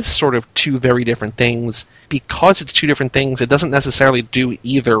 because it is sort of two very different things. Because it's two different things, it doesn't necessarily do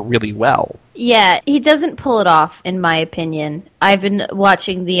either really well. Yeah, he doesn't pull it off, in my opinion. I've been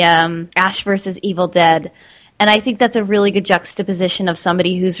watching the Ash vs. Evil Dead, and I think that's a really good juxtaposition of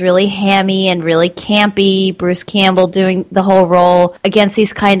somebody who's really hammy and really campy, Bruce Campbell doing the whole role, against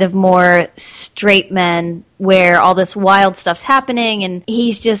these kind of more straight men where all this wild stuff's happening and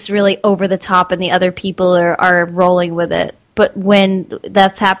he's just really over the top and the other people are rolling with it. But when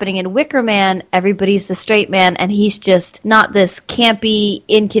that's happening in Wicker Man, everybody's the straight man, and he's just not this campy,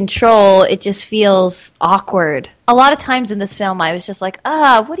 in control. It just feels awkward. A lot of times in this film, I was just like,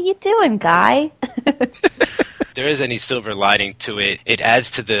 what are you doing, guy? There is any silver lining to it. It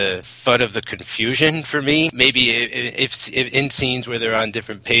adds to the fun of the confusion for me. Maybe if in scenes where they're on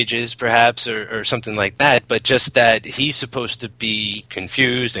different pages, perhaps, or something like that, but just that he's supposed to be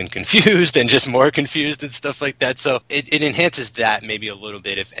confused and just more confused and stuff like that. So it enhances that maybe a little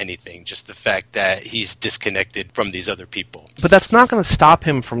bit, if anything, just the fact that he's disconnected from these other people. But that's not going to stop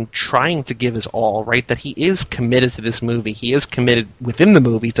him from trying to give his all, right? That he is committed to this movie. He is committed within the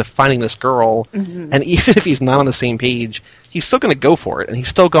movie to finding this girl, and even if he's not on the same page, he's still going to go for it, and he's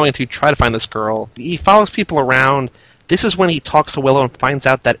still going to try to find this girl. He follows people around. This is when he talks to Willow and finds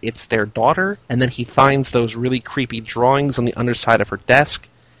out that it's their daughter, and then he finds those really creepy drawings on the underside of her desk.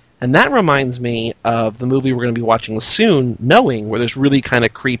 And that reminds me of the movie we're going to be watching soon, Knowing, where there's really kind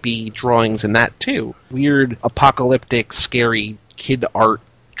of creepy drawings in that too. Weird, apocalyptic, scary kid art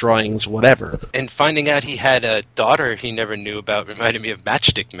drawings, whatever. And finding out he had a daughter he never knew about reminded me of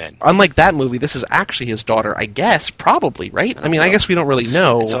Matchstick Men. Unlike that movie, this is actually his daughter, I guess, probably, right? I mean, I guess we don't really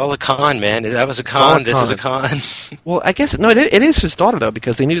know. It's all a con, man. That was a con. This is a con. Well, I guess, no, it is his daughter, though,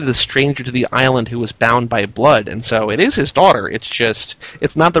 because they needed a stranger to the island who was bound by blood, and so it is his daughter. It's just,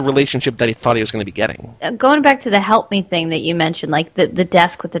 it's not the relationship that he thought he was going to be getting. Going back to the help me thing that you mentioned, like the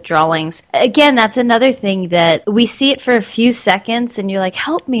desk with the drawings, again, that's another thing that we see it for a few seconds, and you're like,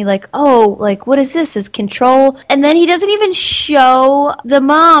 help me, like, oh, like, what is this? Is control? And then he doesn't even show the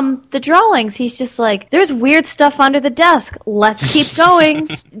mom the drawings. He's just like, there's weird stuff under the desk. Let's keep going.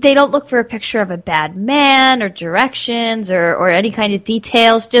 They don't look for a picture of a bad man or directions or any kind of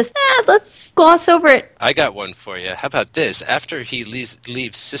details. Just, let's gloss over it. I got one for you. How about this? After he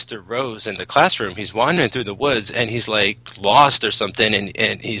leaves Sister Rose in the classroom, he's wandering through the woods, and he's, like, lost or something,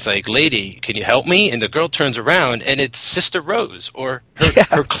 and he's like, lady, can you help me? And the girl turns around, and it's Sister Rose, or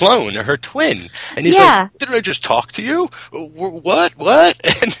her clone, or her twin. And he's like, didn't I just talk to you? What?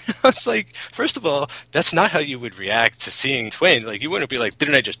 And I was like, first of all, that's not how you would react to seeing twin. Like, you wouldn't be like,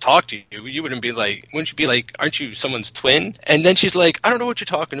 didn't I just talk to you? You wouldn't be like, wouldn't you be like, aren't you someone's twin? And then she's like, I don't know what you're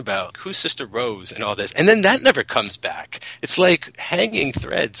talking about. Who's Sister Rose and all this? And then that never comes back. It's like hanging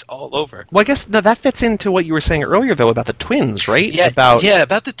threads all over. Well, I guess that fits into what you were saying earlier, though, about the twins, right? Yeah, about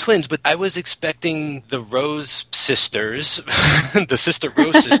the twins. But I was expecting the Rose sisters, the Sister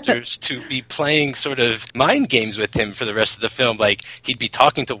Rose sisters, to be playing sort of mind games with him for the rest of the film. Like, he'd be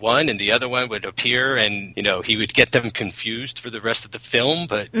talking to one and the other one would appear, and, you know, he would get them confused for the rest of the film.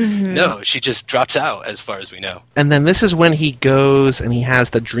 But no, she just drops out as far as we know. And then this is when he goes and he has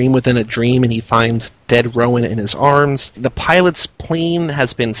the dream within a dream, and he finds dead Rowan in his arms. The pilot's plane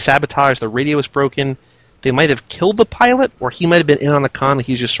has been sabotaged. The radio is broken. They might have killed the pilot, or he might have been in on the con, and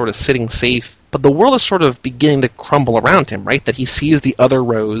he's just sort of sitting safe. But the world is sort of beginning to crumble around him, right? That he sees the other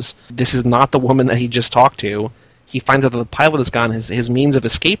Rose. This is not the woman that he just talked to. He finds out that the pilot is gone, his means of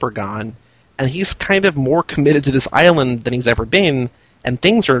escape are gone, and he's kind of more committed to this island than he's ever been, and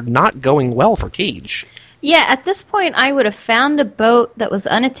things are not going well for Cage. Yeah, at this point, I would have found a boat that was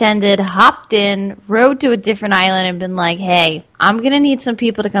unattended, hopped in, rowed to a different island, and been like, hey, I'm going to need some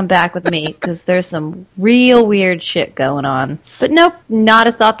people to come back with me, because there's some real weird shit going on. But nope, not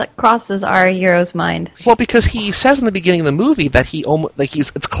a thought that crosses our hero's mind. Well, because he says in the beginning of the movie that he almost, like, it's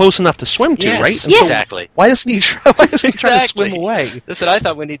close enough to swim to, right? Yeah. Exactly. Why doesn't he try to swim away? That's what I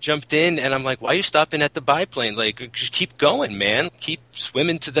thought when he jumped in, and I'm like, why are you stopping at the biplane? Like, just keep going, man. Keep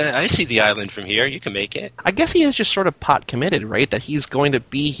swimming to the... I see the island from here. You can make it. I guess he is just sort of pot committed, right? That he's going to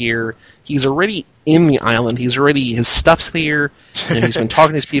be here. He's already in the island. His stuff's here, and he's been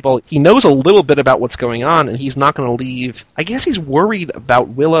talking to his people. He knows a little bit about what's going on, and he's not going to leave. I guess he's worried about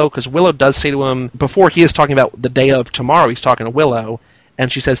Willow, because Willow does say to him, before he is talking about the day of tomorrow, he's talking to Willow, and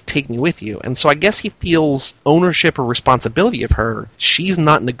she says, take me with you. And so I guess he feels ownership or responsibility of her. She's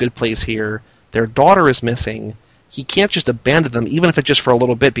not in a good place here. Their daughter is missing. He can't just abandon them, even if it's just for a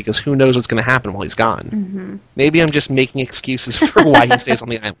little bit, because who knows what's going to happen while he's gone. Mm-hmm. Maybe I'm just making excuses for why he stays on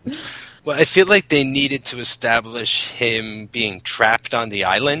the island. Well, I feel like they needed to establish him being trapped on the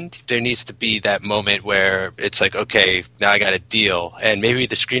island. There needs to be that moment where it's like, okay, now I got a deal. And maybe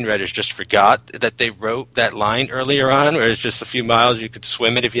the screenwriters just forgot that they wrote that line earlier on, where it's just a few miles, you could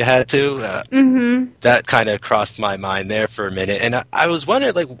swim it if you had to. That kind of crossed my mind there for a minute. And I was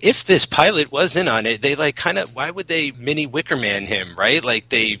wondering, like, if this pilot was in on it, they, like, kind of, why would they mini Wickerman him, right? Like,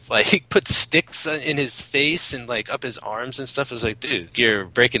 they, like, put sticks in his face and, like, up his arms and stuff. I was like, dude, you're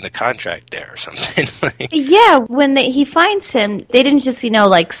breaking the contract there or something. Yeah, when he finds him, they didn't just,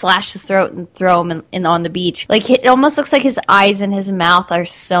 like, slash his throat and throw him in on the beach. Like, it almost looks like his eyes and his mouth are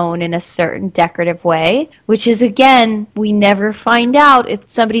sewn in a certain decorative way, which is, again, we never find out if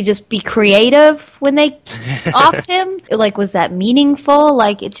somebody just be creative when they offed him. Like, was that meaningful?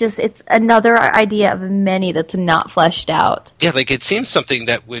 Like, it's another idea of many that's not fleshed out. Yeah, like, it seems something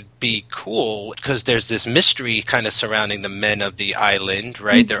that would be cool, because there's this mystery kind of surrounding the men of the island,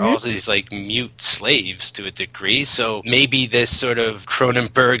 right? They're all these, like, mute slaves to a degree, so maybe this sort of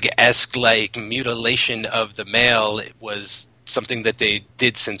Cronenberg-esque, like, mutilation of the male was something that they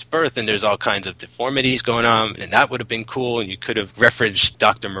did since birth, and there's all kinds of deformities going on, and that would have been cool, and you could have referenced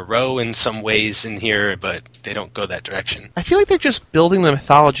Dr. Moreau in some ways in here, but they don't go that direction. I feel like they're just building the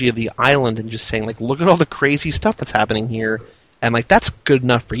mythology of the island and just saying, like, look at all the crazy stuff that's happening here, and, like, that's good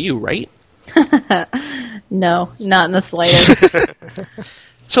enough for you, right? No, not in the slightest.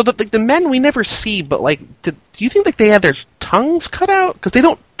 So the men we never see, but, like, do you think, like, they have their tongues cut out? Because they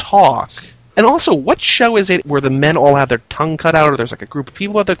don't talk. And also, what show is it where the men all have their tongue cut out, or there's like a group of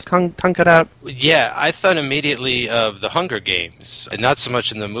people with their tongue cut out? Yeah, I thought immediately of the Hunger Games, and not so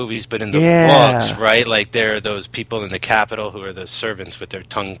much in the movies, but in the books, right? Like there are those people in the Capitol who are the servants with their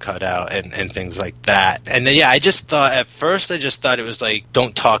tongue cut out and things like that. And then, I just thought, at first I just thought it was like,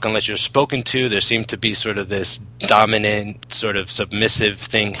 don't talk unless you're spoken to. There seemed to be sort of this dominant, sort of submissive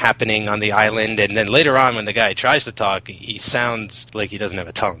thing happening on the island. And then later on, when the guy tries to talk, he sounds like he doesn't have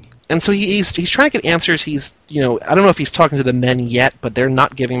a tongue. And so he's trying to get answers. He's, I don't know if he's talking to the men yet, but they're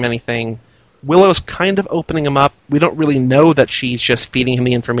not giving him anything. Willow's kind of opening him up. We don't really know that she's just feeding him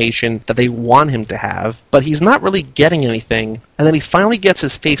the information that they want him to have, but he's not really getting anything. And then he finally gets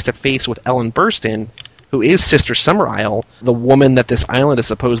his face-to-face with Ellen Burstyn, who is Sister Summerisle, the woman that this island is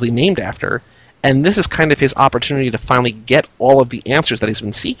supposedly named after. And this is kind of his opportunity to finally get all of the answers that he's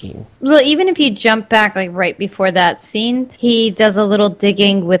been seeking. Well, even if you jump back like right before that scene, he does a little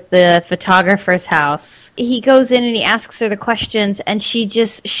digging with the photographer's house. He goes in and he asks her the questions, and she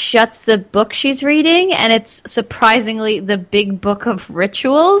just shuts the book she's reading, and it's surprisingly the Big Book of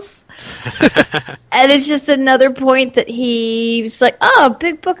Rituals. And it's just another point that he's like, oh,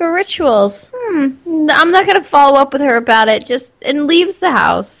 Big Book of Rituals. I'm not going to follow up with her about it, and leaves the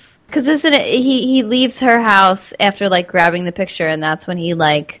house. Because isn't it, he leaves her house after, like, grabbing the picture, and that's when he,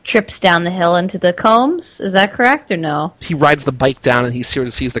 like, trips down the hill into the combs? Is that correct, or no? He rides the bike down, and he sort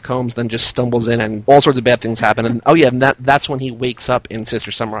of sees the combs, then just stumbles in, and all sorts of bad things happen. And, and that's when he wakes up in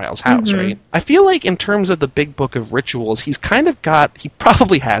Sister Summerisle's house, right? I feel like in terms of the Big Book of Rituals, he's kind of he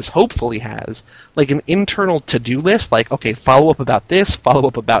probably has, hopefully has, like, an internal to-do list, like, okay, follow up about this, follow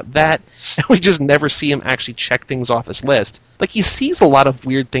up about that, and we just never see him actually check things off his list. Like, he sees a lot of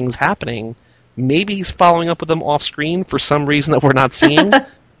weird things happening. Maybe he's following up with them off screen for some reason that we're not seeing.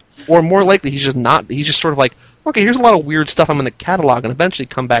 Or more likely, he's just sort of like, okay, here's a lot of weird stuff I'm going to catalog and eventually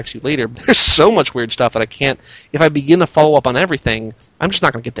come back to you later. There's so much weird stuff that if I begin to follow up on everything, I'm just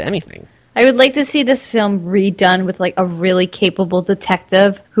not going to get to anything. I would like to see this film redone with, like, a really capable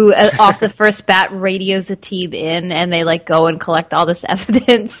detective who, off the first bat, radios a team in, and they, like, go and collect all this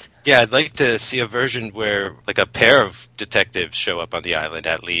evidence. Yeah, I'd like to see a version where, like, a pair of detectives show up on the island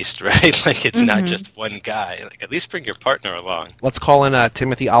at least, right? Like, it's not just one guy. Like, at least bring your partner along. Let's call in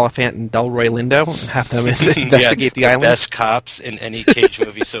Timothy Olyphant and Delroy Lindo and have them investigate the island. Best cops in any Cage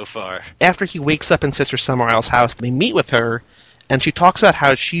movie so far. After he wakes up in Sister Summerisle's house, they meet with her, and she talks about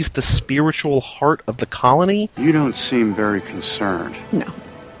how she's the spiritual heart of the colony. You don't seem very concerned. No.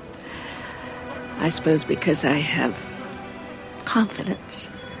 I suppose because I have confidence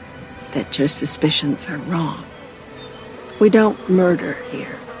that your suspicions are wrong. We don't murder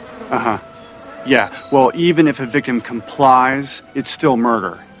here. Uh-huh. Yeah, well, even if a victim complies, it's still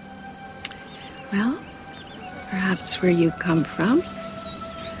murder. Well, perhaps where you come from,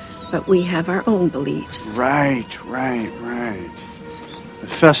 but we have our own beliefs. Right. The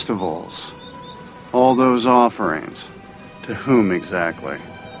festivals, all those offerings. To whom exactly?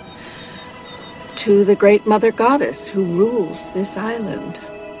 To the great mother goddess who rules this island,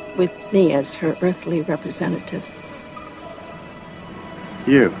 with me as her earthly representative.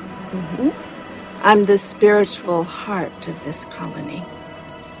 You? Mm-hmm. I'm the spiritual heart of this colony.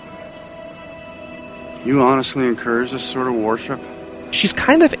 You honestly encourage this sort of worship? She's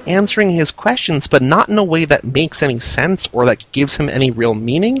kind of answering his questions, but not in a way that makes any sense or that gives him any real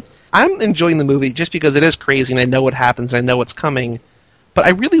meaning. I'm enjoying the movie just because it is crazy and I know what happens and I know what's coming. But I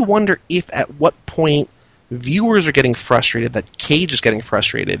really wonder if at what point viewers are getting frustrated, that Cage is getting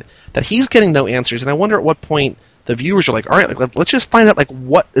frustrated, that he's getting no answers, and I wonder at what point the viewers are like, all right, like, let's just find out like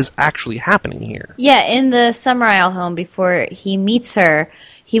what is actually happening here. Yeah, in the Summerisle home, before he meets her,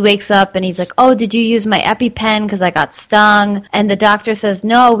 he wakes up and he's like, oh, did you use my EpiPen because I got stung? And the doctor says,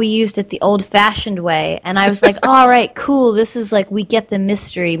 no, we used it the old-fashioned way. And I was like, all right, cool. This is like, we get the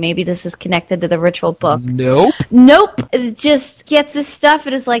mystery. Maybe this is connected to the ritual book. Nope. It just gets his stuff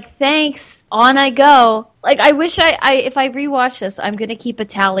and is like, thanks, on I go. Like, I wish if I rewatch this, I'm going to keep a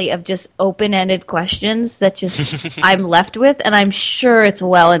tally of just open-ended questions that just I'm left with, and I'm sure it's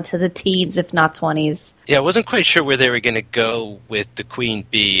well into the teens, if not 20s. Yeah, I wasn't quite sure where they were going to go with the Queen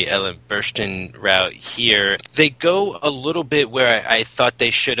Bee, Ellen Burstyn route here. They go a little bit where I thought they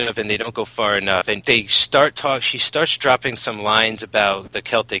should have, and they don't go far enough. And they she starts dropping some lines about the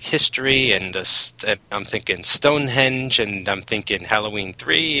Celtic history, and I'm thinking Stonehenge, and I'm thinking Halloween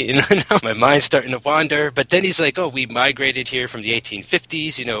 3. My mind's starting to wander. But then he's like, oh, we migrated here from the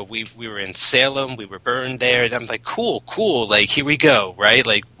 1850s. You know, we were in Salem. We were burned there. And I'm like, cool. Like, here we go, right?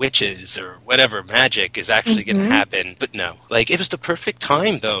 Like witches or whatever, magic. is actually going to happen. But no, like, it was the perfect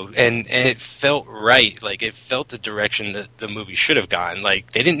time, though, and it felt right. Like, it felt the direction that the movie should have gone.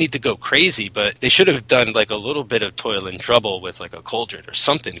 Like, they didn't need to go crazy, but they should have done, like, a little bit of Toil and Trouble with, like, a cauldron or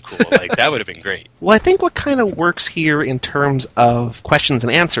something cool. Like, that would have been great. Well, I think what kind of works here in terms of questions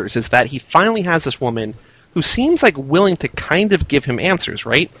and answers is that he finally has this woman who seems like willing to kind of give him answers,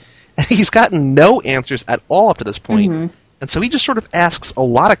 right? And he's gotten no answers at all up to this point. And so he just sort of asks a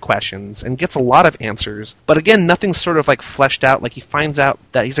lot of questions and gets a lot of answers. But again, nothing's sort of like fleshed out. Like, he finds out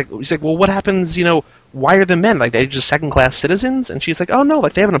that he's like, well, what happens, why are the men? Like, they're just second-class citizens? And she's like, oh, no,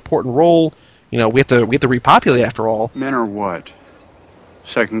 like, they have an important role. We have to repopulate after all. Men are what?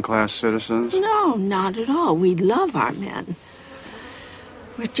 Second-class citizens? No, not at all. We love our men.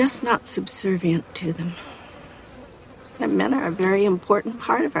 We're just not subservient to them. The men are a very important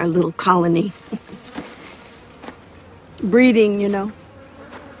part of our little colony. Breeding, God.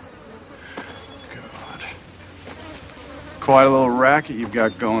 Quite a little racket you've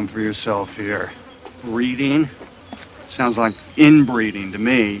got going for yourself here. Breeding? Sounds like inbreeding to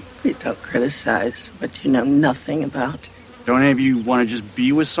me. Please don't criticize what you know nothing about. Don't any of you want to just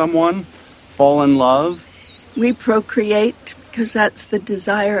be with someone? Fall in love? We procreate because that's the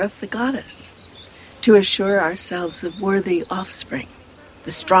desire of the goddess. To assure ourselves of worthy offspring.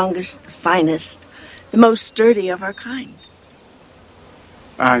 The strongest, the finest, the most sturdy of our kind.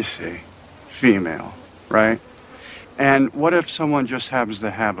 I see. Female, right? And what if someone just happens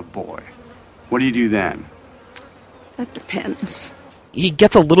to have a boy? What do you do then? That depends. He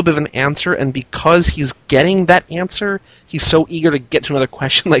gets a little bit of an answer, and because he's getting that answer, he's so eager to get to another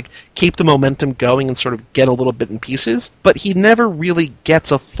question, like, keep the momentum going and sort of get a little bit in pieces. But he never really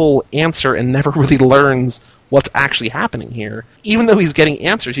gets a full answer and never really learns what's actually happening here. Even though he's getting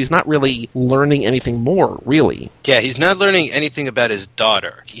answers, he's not really learning anything more, really. Yeah, he's not learning anything about his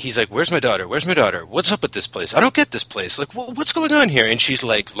daughter. He's like, where's my daughter? Where's my daughter? What's up with this place? I don't get this place. Like, what's going on here? And she's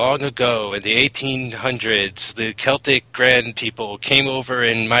like, long ago in the 1800s, the Celtic Grand people came over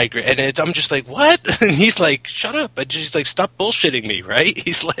and migrated. And I'm just like, what? And he's like, shut up. And she's like, stop bullshitting me, right?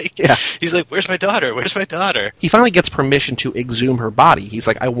 He's like, where's my daughter? Where's my daughter? He finally gets permission to exhume her body. He's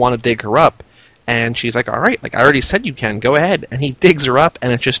like, I want to dig her up. And she's like, all right, like, I already said you can, go ahead. And he digs her up,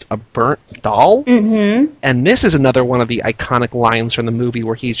 and it's just a burnt doll. Mm-hmm. And this is another one of the iconic lines from the movie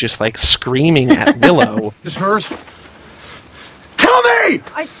where he's just, like, screaming at Willow. This hers? Tell me!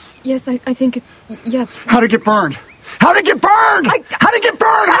 Yes, I think it's, yeah. How'd it get burned? How'd it get burned? How'd it get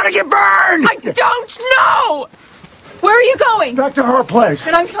burned? How'd it get burned? I don't know! Where are you going? Back to her place.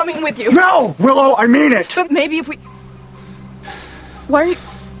 Then I'm coming with you. No, Willow, I mean it. But maybe if we...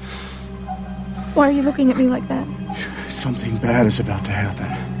 Why are you looking at me like that? Something bad is about to happen.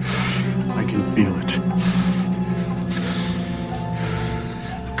 I can feel it.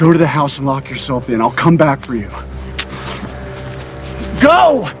 Go to the house and lock yourself in. I'll come back for you.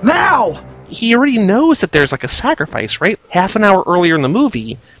 Go! Now! He already knows that there's, like, a sacrifice, right? Half an hour earlier in the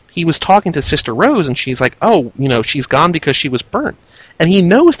movie, he was talking to Sister Rose, and she's like, oh, she's gone because she was burnt. And he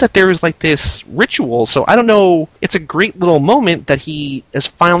knows that there's, like, this ritual, so I don't know, it's a great little moment that he is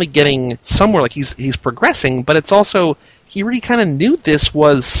finally getting somewhere, like, he's progressing, but it's also, he already kind of knew this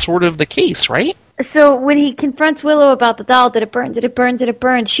was sort of the case, right? So when he confronts Willow about the doll, did it burn, did it burn, did it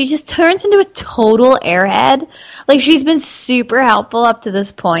burn, she just turns into a total airhead. Like, she's been super helpful up to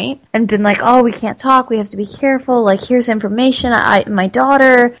this point and been like, oh, we can't talk, we have to be careful, like, here's information, my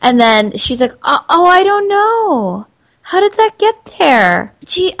daughter. And then she's like, oh, I don't know. How did that get there?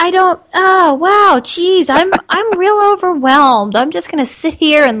 Gee, wow, geez, I'm real overwhelmed. I'm just gonna sit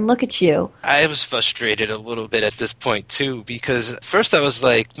here and look at you. I was frustrated a little bit at this point, too, because at first I was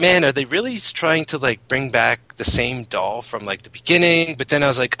like, man, are they really trying to, like, bring back the same doll from, like, the beginning? But then I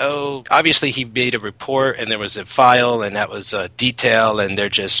was like, oh, obviously he made a report, and there was a file, and that was a detail, and they're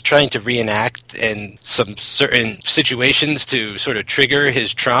just trying to reenact in some certain situations to sort of trigger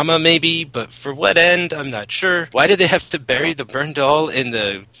his trauma, maybe, but for what end, I'm not sure. Why did they have to bury the burned doll in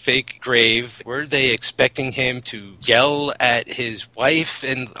the fake grave? Were they expecting him to yell at his wife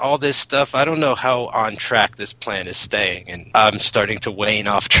and all this stuff? I don't know how on track this plan is staying, and I'm starting to wane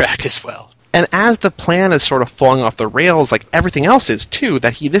off track as well. And as the plan is sort of falling off the rails, like everything else is too,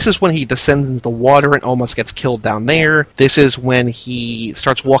 this is when he descends into the water and almost gets killed down there. This is when he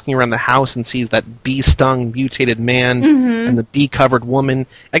starts walking around the house and sees that bee-stung, mutated man and the bee-covered woman.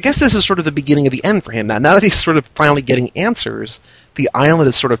 I guess this is sort of the beginning of the end for him now. Now that he's sort of finally getting answers, the island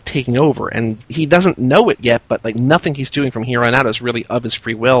is sort of taking over, and he doesn't know it yet, but like nothing he's doing from here on out is really of his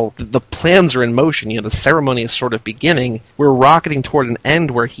free will. The plans are in motion. You know, the ceremony is sort of beginning. We're rocketing toward an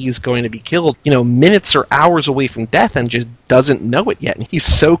end where he's going to be killed, you know, minutes or hours away from death, and just doesn't know it yet. And he's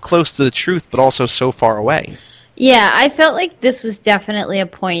so close to the truth, but also so far away. Yeah, I felt like this was definitely a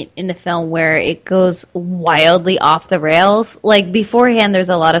point in the film where it goes wildly off the rails. Like, beforehand, there's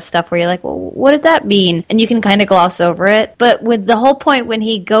a lot of stuff where you're like, well, what did that mean? And you can kind of gloss over it. But with the whole point when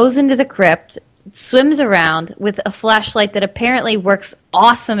he goes into the crypt, swims around with a flashlight that apparently works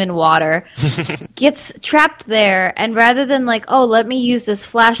awesome in water, gets trapped there, and rather than like, oh, let me use this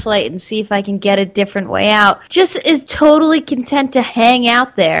flashlight and see if I can get a different way out, just is totally content to hang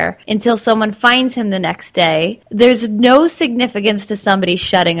out there until someone finds him the next day. There's no significance to somebody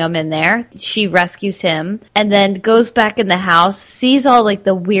shutting him in there. She rescues him and then goes back in the house, sees all like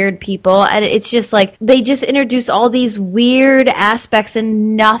the weird people, and it's just like they just introduce all these weird aspects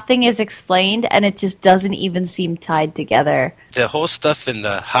and nothing is explained, and it just doesn't even seem tied together. The whole stuff in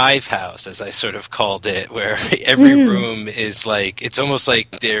the hive house, as I sort of called it, where every room is like, it's almost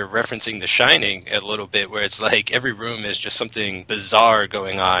like they're referencing The Shining a little bit, where it's like every room is just something bizarre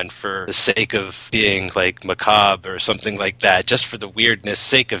going on for the sake of being like macabre or something like that, just for the weirdness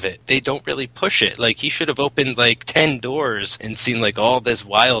sake of it. They don't really push it. Like, he should have opened like 10 doors and seen like all this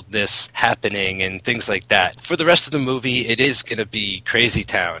wildness happening and things like that. For the rest of the movie, it is going to be Crazy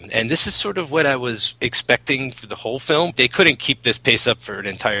Town. And this is sort of what I was expecting for the whole film. They couldn't keep this pace up for an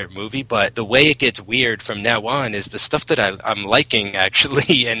entire movie, but the way it gets weird from now on is the stuff that I'm liking,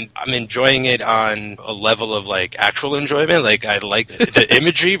 actually, and I'm enjoying it on a level of like actual enjoyment. Like, I like the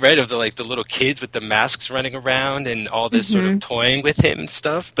imagery, right, of the like the little kids with the masks running around and all this sort of toying with him and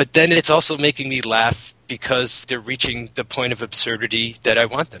stuff. But then it's also making me laugh because they're reaching the point of absurdity that I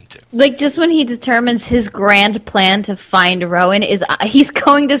want them to. Like, just when he determines his grand plan to find Rowan is he's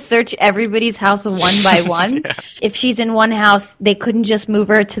going to search everybody's house one by one. Yeah. If she's in one house, they couldn't just move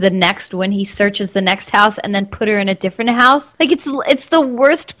her to the next when he searches the next house and then put her in a different house. Like, it's the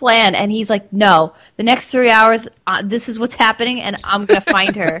worst plan. And he's like, no, the next 3 hours, this is what's happening, and I'm going to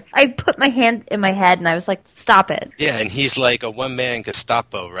find her. I put my hand in my head, and I was like, stop it. Yeah, and he's like a one-man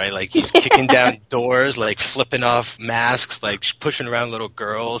Gestapo, right? Like, he's kicking down doors, like flipping off masks, like pushing around little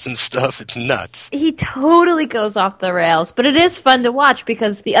girls and stuff. It's nuts. He totally goes off the rails, but it is fun to watch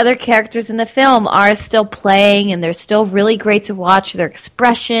because the other characters in the film are still playing and they're still really great to watch. Their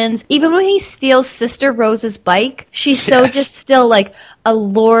expressions. Even when he steals Sister Rose's bike, she's so just still like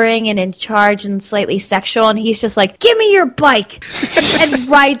alluring and in charge and slightly sexual, and he's just like, give me your bike, and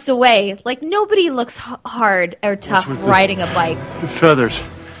rides away. Like, nobody looks hard or tough riding a bike. The feathers.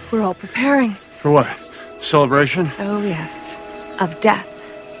 We're all preparing. For what? Celebration? Oh, yes. Of death.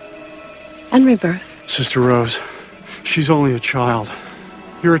 And rebirth. Sister Rose, she's only a child.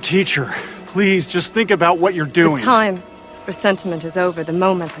 You're a teacher. Please, just think about what you're doing. The time for sentiment is over. The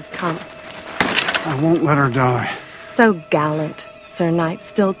moment has come. I won't let her die. So gallant, Sir Knight.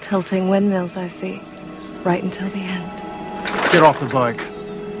 Still tilting windmills, I see. Right until the end. Get off the bike.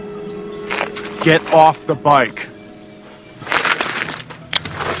 Get off the bike.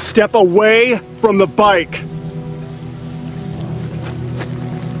 Step away from the bike.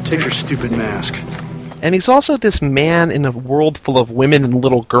 Take your stupid mask. And he's also this man in a world full of women and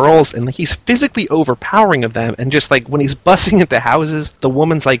little girls, and he's physically overpowering of them. And just like when he's busting into houses, the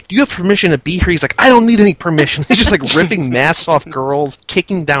woman's like, do you have permission to be here? He's like, I don't need any permission. He's just like ripping masks off girls,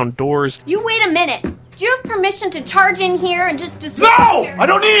 kicking down doors. You wait a minute. Do you have permission to charge in here and just destroy? No! I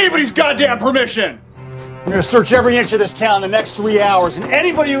don't need anybody's goddamn permission! I'm gonna search every inch of this town the next 3 hours, and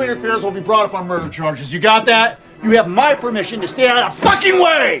anybody who interferes will be brought up on murder charges. You got that? You have my permission to stay out of the fucking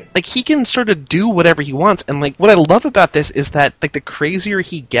way! Like, he can sort of do whatever he wants, and like, what I love about this is that, like, the crazier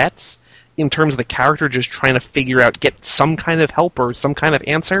he gets in terms of the character just trying to figure out, get some kind of help or some kind of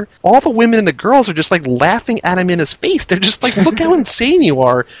answer, all the women and the girls are just like laughing at him in his face. They're just like, look how insane you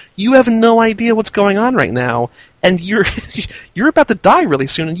are. You have no idea what's going on right now, and you're about to die really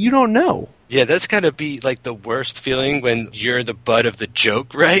soon, and you don't know. Yeah, that's gotta be like the worst feeling when you're the butt of the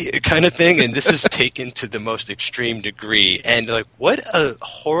joke, right? Kind of thing. And this is taken to the most extreme degree. And like, what a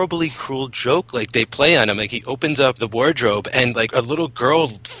horribly cruel joke like they play on him. Like, he opens up the wardrobe and like a little girl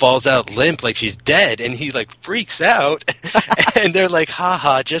falls out limp like she's dead, and he like freaks out. And they're like,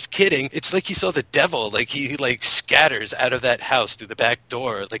 haha, just kidding. It's like he saw the devil. Like, he like scatters out of that house through the back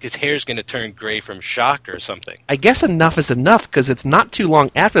door. Like, his hair's gonna turn gray from shock or something. I guess enough is enough, because it's not too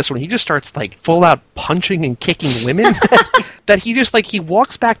long after this when he just starts like full out punching and kicking women that he just like he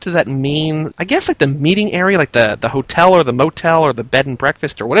walks back to that main, I guess like the meeting area, like the hotel or the motel or the bed and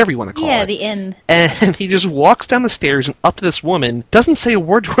breakfast or whatever you want to call it. Yeah, the inn. And he just walks down the stairs and up to this woman, doesn't say a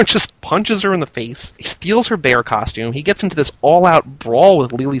word to her, just punches her in the face. He steals her bear costume. He gets into this all-out brawl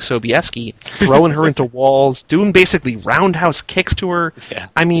with Lily Sobieski, throwing her into walls, doing basically roundhouse kicks to her. Yeah.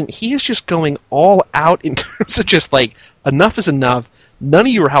 I mean, he is just going all out in terms of just like, enough is enough. None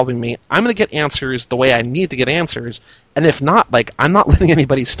of you are helping me. I'm going to get answers the way I need to get answers. And if not, like, I'm not letting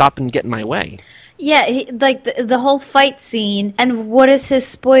anybody stop and get in my way. Yeah, like the whole fight scene. And what is his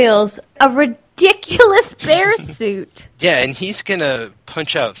spoils? A ridiculous bear suit. Yeah, and he's gonna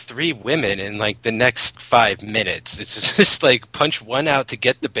punch out 3 women in like the next 5 minutes. It's just like punch one out to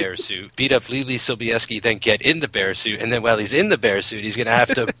get the bear suit, beat up Lily Sobieski, then get in the bear suit, and then while he's in the bear suit, he's gonna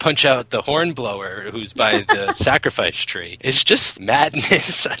have to punch out the hornblower who's by the sacrifice tree. It's just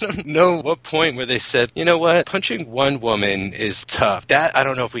madness. I don't know what point where they said, you know what, punching one woman is tough. That I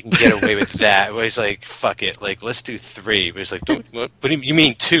don't know if we can get away with that. Where he's like, fuck it, like let's do 3. But he's like, what do you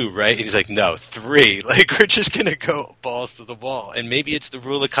mean 2, right? And he's like, no, 3. Like we're just gonna go balls to the wall. And maybe it's the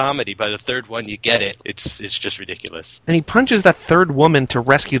rule of comedy. By the 3rd one, you get it. It's just ridiculous. And he punches that 3rd woman to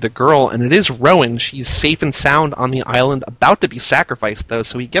rescue the girl, and it is Rowan. She's safe and sound on the island, about to be sacrificed, though,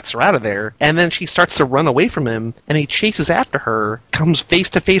 so he gets her out of there. And then she starts to run away from him, and he chases after her, comes face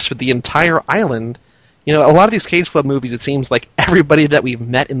to face with the entire island. You know, a lot of these Cage Club movies, it seems like everybody that we've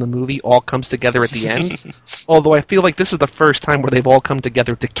met in the movie all comes together at the end. Although I feel like this is the first time where they've all come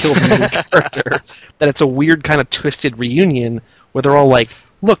together to kill the main character. That it's a weird kind of twisted reunion where they're all like,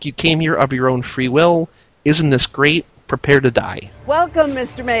 look, you came here of your own free will. Isn't this great? Prepare to die. Welcome,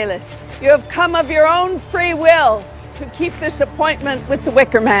 Mr. Malis. You have come of your own free will to keep this appointment with the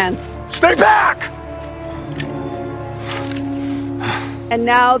Wicker Man. Stay back! And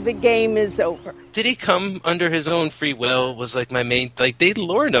now the game is over. Did he come under his own free will was like my main, like they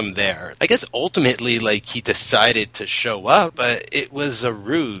lured him there. I guess ultimately like he decided to show up, but it was a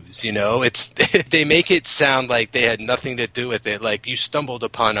ruse, you know? It's they make it sound like they had nothing to do with it. Like you stumbled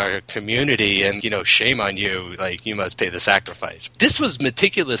upon our community and, you know, shame on you. Like you must pay the sacrifice. This was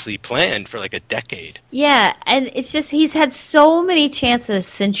meticulously planned for like a decade. Yeah, and it's just he's had so many chances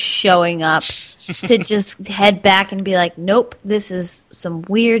since showing up to just head back and be like, nope, this is some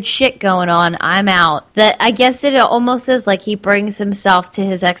weird shit going on. I'm out. That I guess it almost is like he brings himself to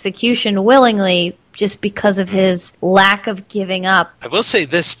his execution willingly just because of his lack of giving up. I will say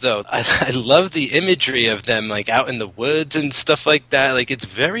this, though. I love the imagery of them, like, out in the woods and stuff like that. Like, it's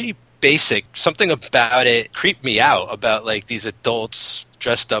very basic. Something about it creeped me out, about, like, these adults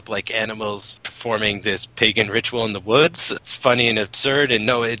dressed up like animals performing this pagan ritual in the woods. It's funny and absurd, and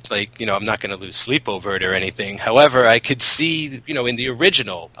no, it, like, you know, I'm not going to lose sleep over it or anything. However, I could see, you know, in the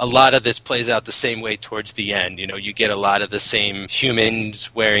original, a lot of this plays out the same way towards the end. You know, you get a lot of the same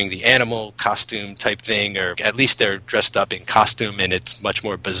humans wearing the animal costume type thing, or at least they're dressed up in costume, and it's much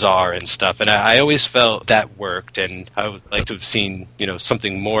more bizarre and stuff. And I always felt that worked, and I would like to have seen, you know,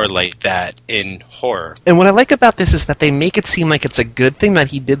 something more like that in horror. And what I like about this is that they make it seem like it's a good thing that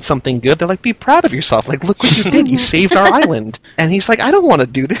he did something good. They're like, be proud of yourself. Like, look what you did. You saved our island. And he's like, I don't want to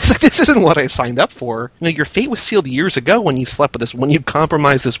do this. Like, this isn't what I signed up for. You know, your fate was sealed years ago when you slept with this, when you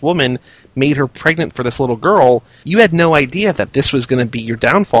compromised this woman, made her pregnant for this little girl. You had no idea that this was going to be your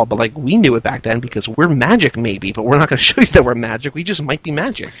downfall, but like, we knew it back then because we're magic maybe, but we're not going to show you that we're magic. We just might be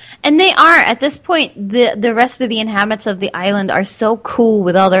magic. And they are. At this point, the rest of the inhabitants of the island are so cool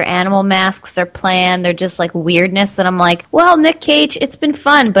with all their animal masks, their plan, their just like weirdness that I'm like, well, Nick Cage, it's been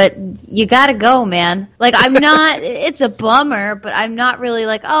fun, but you gotta go, man. Like, I'm not, it's a bummer, but I'm not really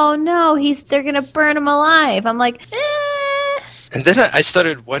like, oh no, they're gonna burn him alive. I'm like, And then I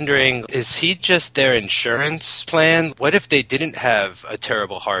started wondering, is he just their insurance plan? What if they didn't have a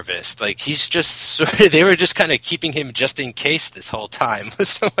terrible harvest? Like, he's just, they were just kind of keeping him just in case this whole time,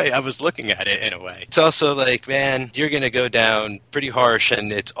 was the way I was looking at it in a way. It's also like, man, you're going to go down pretty harsh,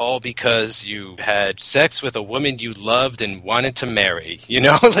 and it's all because you had sex with a woman you loved and wanted to marry. You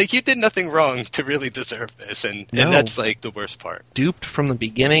know, like, you did nothing wrong to really deserve this, and that's like the worst part. Duped from the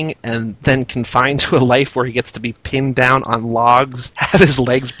beginning and then confined to a life where he gets to be pinned down on logs, have his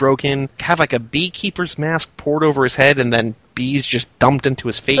legs broken, have like a beekeeper's mask poured over his head, and then bees just dumped into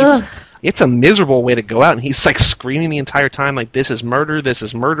his face. Ugh. It's a miserable way to go out, and he's like screaming the entire time, like, this is murder,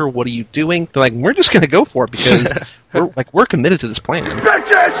 what are you doing? They're like, we're just going to go for it because we're committed to this plan.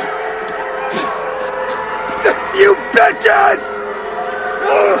 Bitches! You bitches!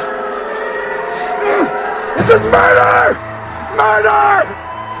 This is murder! Murder!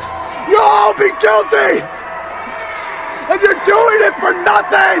 You'll all be guilty! And you're doing it for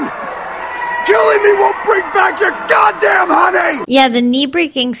nothing! killing me won't bring back your goddamn honey! Yeah, the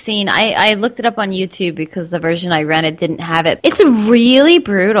knee-breaking scene, I looked it up on YouTube because the version I rented didn't have it. It's really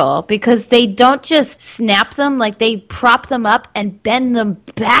brutal because they don't just snap them, like they prop them up and bend them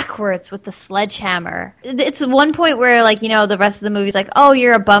backwards with the sledgehammer. It's one point where, like, you know, the rest of the movie's like, oh,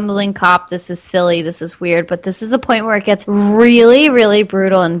 you're a bumbling cop, this is silly, this is weird, but this is the point where it gets really, really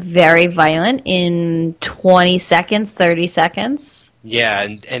brutal and very violent in 20 seconds, 30 seconds. Yeah,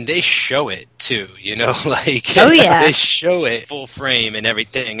 and they show it too, you know, like, oh, yeah. They show it full frame and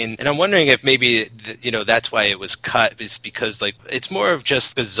everything. And I'm wondering if maybe, you know, that's why it was cut, is because, like, it's more of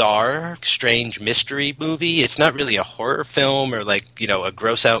just bizarre, strange mystery movie. It's not really a horror film or, like, you know, a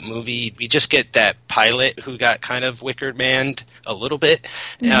gross out movie. We just get that pilot who got kind of Wicker Man'd a little bit.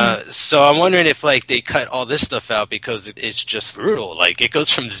 Mm-hmm. So I'm wondering if, like, they cut all this stuff out because it's just brutal. Like, it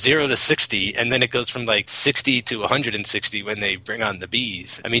goes from 0 to 60, and then it goes from, like, 60 to 160 when they bring on the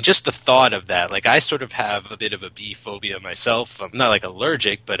bees. I mean, just the thought of that. Like, I sort of have a bit of a bee phobia myself. I'm not, like,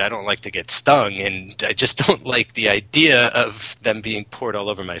 allergic, but I don't like to get stung, and I just don't like the idea of them being poured all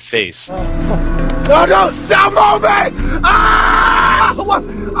over my face. No, move it! Ah! What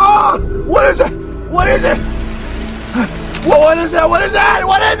is it? What is it? What is it? What is it?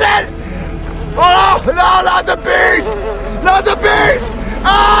 What is it? Oh, no, not the bees! Not the bees!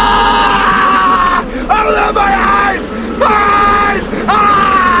 Ah! Open my eyes! My eyes!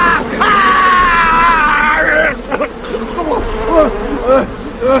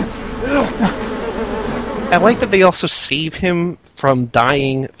 I like that they also save him from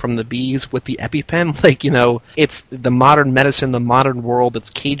dying from the bees with the EpiPen. Like, you know, it's the modern medicine, the modern world. It's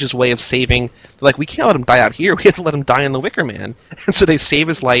Cage's way of saving. They're like, we can't let him die out here. We have to let him die in the Wicker Man. And so they save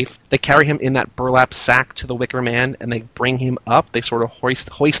his life. They carry him in that burlap sack to the Wicker Man, and they bring him up. They sort of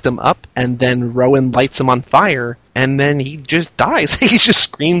hoist him up, and then Rowan lights him on fire, and then he just dies. He just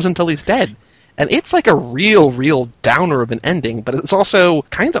screams until he's dead. And it's like a real downer of an ending, but it's also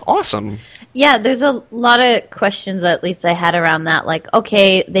kind of awesome. Yeah, there's a lot of questions, at least I had around that. Like,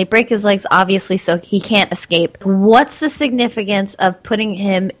 okay, they break his legs, obviously, so he can't escape. What's the significance of putting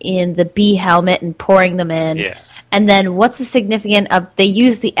him in the bee helmet and pouring them in? Yeah. And then what's the significance of, they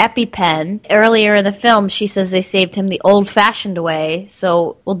use the EpiPen. Earlier in the film, she says they saved him the old-fashioned way.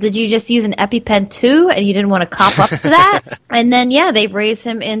 So, well, did you just use an EpiPen too, and you didn't want to cop up to that? And then, yeah, they raise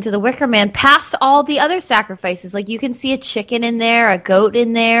him into the Wicker Man past all the other sacrifices. Like, you can see a chicken in there, a goat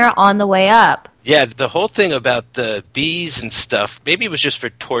in there on the way up. Yeah, the whole thing about the bees and stuff, maybe it was just for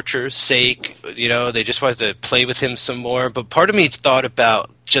torture's sake, you know, they just wanted to play with him some more. But part of me thought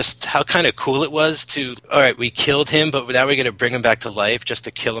about just how kind of cool it was to, all right, we killed him, but now we're going to bring him back to life just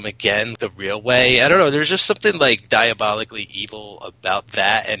to kill him again the real way. I don't know, there's just something like diabolically evil about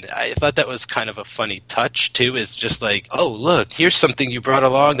that, and I thought that was kind of a funny touch too, is just like, oh, look, here's something you brought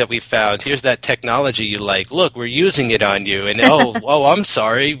along that we found, here's that technology you like, look, we're using it on you, and oh, I'm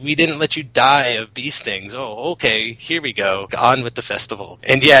sorry, we didn't let you die of these things. Oh, okay, here we go, on with the festival.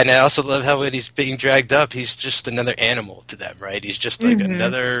 And yeah, and I also love how when he's being dragged up, he's just another animal to them, right? He's just like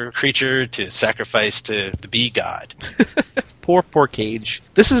another creature to sacrifice to the bee god. Poor Cage.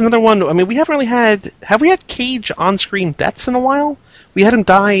 This is another one. I mean, we haven't really have we had Cage on-screen deaths in a while? We had him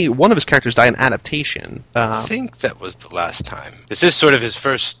die, one of his characters die in adaptation. I think that was the last time. This is sort of his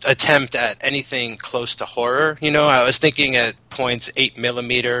first attempt at anything close to horror. You know, I was thinking at points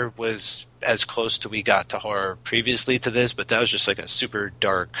 8mm was as close to we got to horror previously to this, but that was just like a super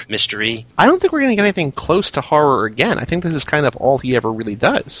dark mystery. I don't think we're going to get anything close to horror again. I think this is kind of all he ever really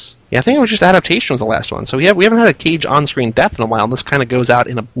does. Yeah, I think it was just adaptation was the last one. So we haven't had a Cage on-screen death in a while, and this kind of goes out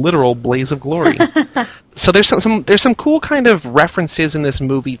in a literal blaze of glory. So there's some cool kind of references in this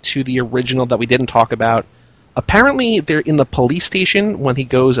movie to the original that we didn't talk about. Apparently, they're in the police station when he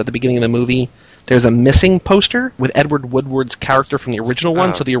goes at the beginning of the movie. There's a missing poster with Edward Woodward's character from the original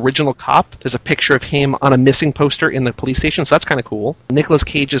one. So the original cop, there's a picture of him on a missing poster in the police station, so that's kind of cool. Nicolas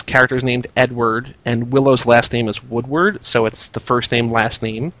Cage's character is named Edward, and Willow's last name is Woodward, so it's the first name, last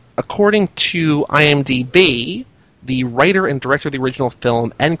name. According to IMDb, the writer and director of the original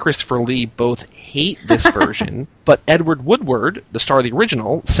film and Christopher Lee both hate this version, but Edward Woodward, the star of the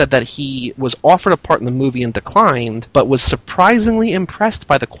original, said that he was offered a part in the movie and declined, but was surprisingly impressed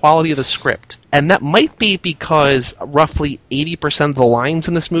by the quality of the script. And that might be because roughly 80% of the lines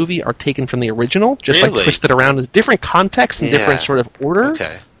in this movie are taken from the original, just really? Like twisted around in different contexts and different sort of order.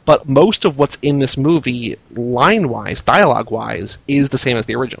 Okay. but most of what's in this movie, line-wise, dialogue-wise, is the same as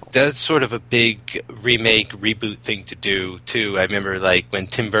the original. That's sort of a big remake, reboot thing to do, too. I remember, like, when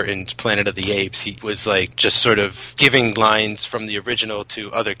Tim Burton's Planet of the Apes, he was, like, just sort of giving lines from the original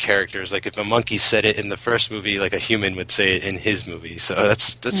to other characters. Like, if a monkey said it in the first movie, like, a human would say it in his movie. So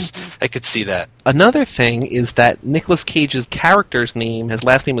that's I could see that. Another thing is that Nicolas Cage's character's name, his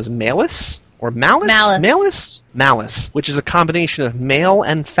last name was Malice? Or Malice? Malice. Malice, which is a combination of male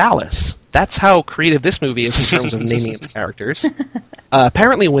and phallus. That's how creative this movie is in terms of naming its characters.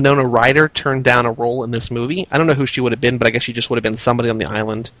 Apparently Winona Ryder turned down a role in this movie. I don't know who she would have been, but I guess she just would have been somebody on the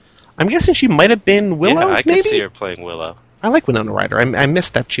island. I'm guessing she might have been Willow, Yeah, I maybe? could see her playing Willow. I like Winona Ryder. I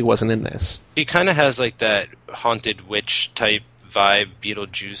missed that she wasn't in this. She kind of has, like, that haunted witch type vibe,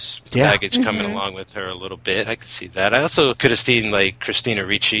 Beetlejuice Yeah. baggage coming along with her a little bit. I could see that. I also could have seen, like, Christina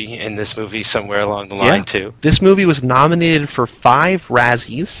Ricci in this movie somewhere along the line, too. This movie was nominated for 5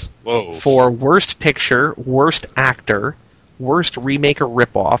 Razzies. Whoa. For Worst Picture, Worst Actor, Worst Remake or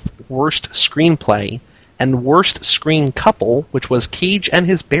Ripoff, Worst Screenplay, and Worst Screen Couple, which was Cage and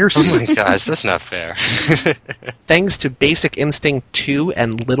his bear suit. Oh my gosh, that's not fair. Thanks to Basic Instinct 2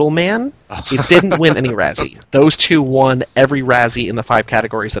 and Little Man, it didn't win any Razzie. Those two won every Razzie in the 5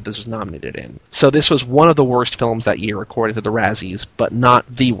 categories that this was nominated in. So this was one of the worst films that year according to the Razzies, but not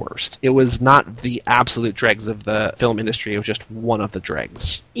the worst. It was not the absolute dregs of the film industry, it was just one of the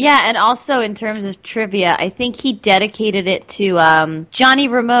dregs. Yeah, and also in terms of trivia, I think he dedicated it to Johnny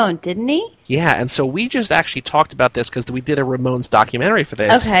Ramone, didn't he? Yeah, and so we just actually talked about this because we did a Ramones documentary for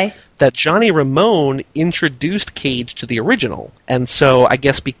this. Okay. That Johnny Ramone introduced Cage to the original. And so I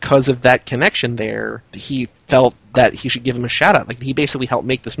guess because of that connection there, he felt that he should give him a shout-out. Like, he basically helped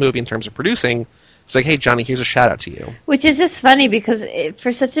make this movie in terms of producing. It's like, hey, Johnny, here's a shout-out to you. Which is just funny because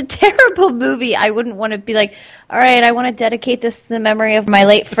for such a terrible movie, I wouldn't want to be like, all right, I want to dedicate this to the memory of my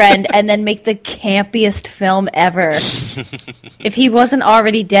late friend and then make the campiest film ever. If he wasn't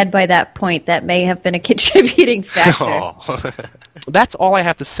already dead by that point, that may have been a contributing factor. Oh. That's all I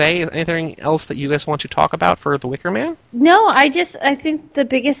have to say. Is anything else that you guys want to talk about for The Wicker Man? No, I think the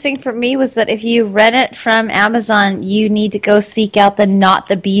biggest thing for me was that if you rent it from Amazon, you need to go seek out the Not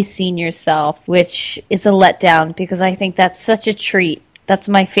the Beast scene yourself, which is a letdown because I think that's such a treat. That's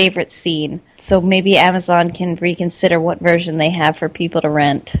my favorite scene. So maybe Amazon can reconsider what version they have for people to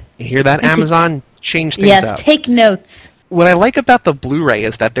rent. You hear that, Amazon? Change things up. Yes, take notes. What I like about the Blu-ray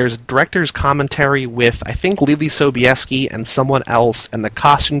is that there's director's commentary with, I think, Lily Sobieski and someone else, and the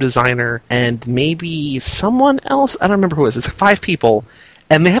costume designer, and maybe someone else. I don't remember who it is. It's 5 people,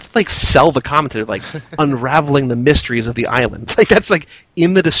 and they have to, like, sell the commentary, like, unraveling the mysteries of the island. Like, that's, like,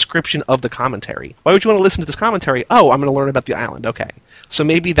 in the description of the commentary. Why would you want to listen to this commentary? Oh, I'm going to learn about the island. Okay. So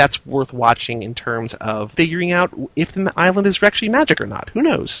maybe that's worth watching in terms of figuring out if the island is actually magic or not. Who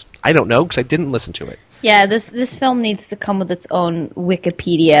knows? I don't know, because I didn't listen to it. Yeah, this film needs to come with its own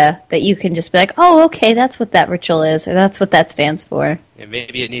Wikipedia that you can just be like, oh, okay, that's what that ritual is, or that's what that stands for. Yeah,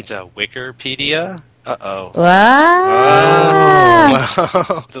 maybe it needs a Wickerpedia. Uh-oh. Wow.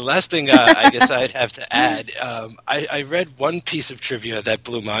 Well, the last thing I guess I'd have to add, I read one piece of trivia that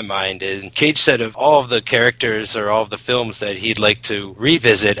blew my mind, and Cage said of all of the characters or all of the films that he'd like to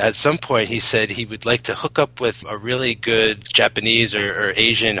revisit, at some point he said he would like to hook up with a really good Japanese or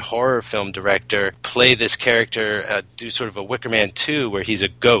Asian horror film director, play this character, do sort of a Wicker Man 2 where he's a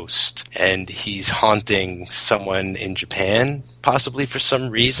ghost, and he's haunting someone in Japan, possibly for some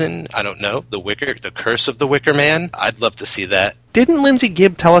reason. I don't know. The Curse of the Wicker Man. I'd love to see that. Didn't Lindsay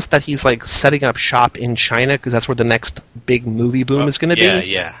Gibb tell us that he's, like, setting up shop in China because that's where the next big movie boom is going to be?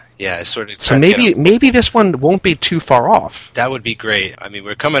 Yeah. Sort of. So maybe this one won't be too far off. That would be great. I mean,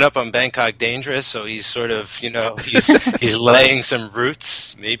 we're coming up on Bangkok Dangerous, so he's sort of, he's laying some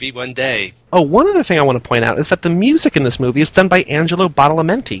roots. Maybe one day. Oh, one other thing I want to point out is that the music in this movie is done by Angelo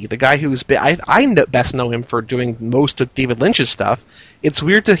Badalamenti, the guy who's I best know him for doing most of David Lynch's stuff. It's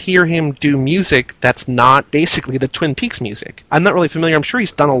weird to hear him do music that's not basically the Twin Peaks music. I'm not really familiar. I'm sure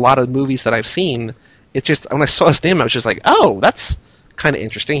he's done a lot of movies that I've seen. It's just, when I saw his name, I was just like, oh, that's kind of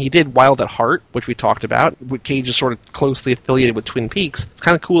interesting. He did Wild at Heart, which we talked about. Cage is sort of closely affiliated with Twin Peaks. It's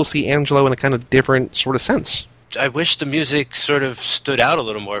kind of cool to see Angelo in a kind of different sort of sense. I wish the music sort of stood out a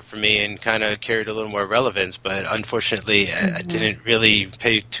little more for me and kind of carried a little more relevance, but unfortunately I didn't really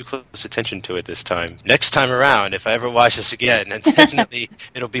pay too close attention to it this time. Next time around, if I ever watch this again, definitely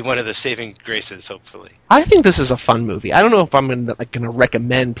it'll be one of the saving graces, hopefully. I think this is a fun movie. I don't know if I'm going to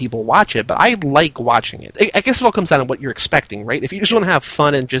recommend people watch it, but I like watching it. I guess it all comes down to what you're expecting, right? If you just want to have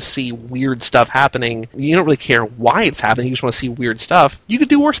fun and just see weird stuff happening, you don't really care why it's happening, you just want to see weird stuff, you could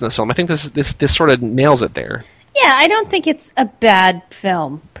do worse in this film. I think this sort of nails it there. Yeah, I don't think it's a bad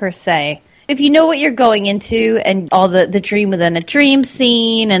film, per se. If you know what you're going into and all the dream within a dream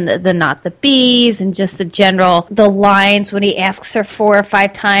scene and the not the bees and just the lines when he asks her 4 or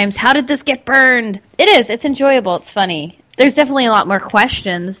 5 times, how did this get burned? It's enjoyable, it's funny. There's definitely a lot more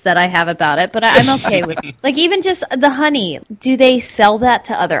questions that I have about it, but I'm okay with it. Like, even just the honey, do they sell that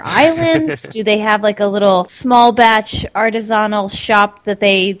to other islands? Do they have, like, a little small batch artisanal shop that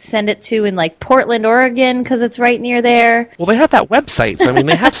they send it to in, like, Portland, Oregon, because it's right near there? Well, they have that website, so, I mean,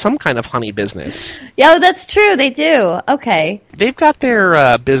 they have some kind of honey business. Yeah, that's true, they do. Okay. They've got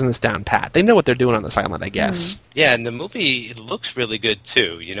their business down pat. They know what they're doing on this island, I guess. Yeah, and the movie, it looks really good,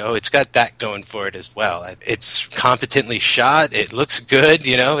 too. You know, it's got that going for it as well. It's competently shot. It looks good,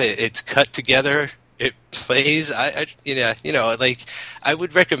 you know. It's cut together. It plays. I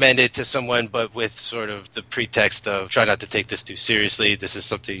would recommend it to someone, but with sort of the pretext of try not to take this too seriously. This is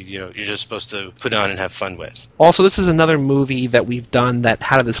something, you know, you're just supposed to put on and have fun with. Also, this is another movie that we've done that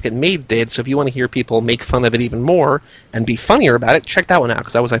How Did This Get Made did, so if you want to hear people make fun of it even more and be funnier about it, check that one out,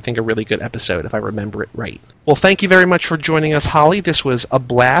 because that was, I think, a really good episode, if I remember it right. Well, thank you very much for joining us, Holly. This was a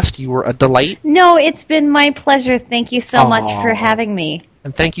blast. You were a delight. No, it's been my pleasure. Thank you so much for having me.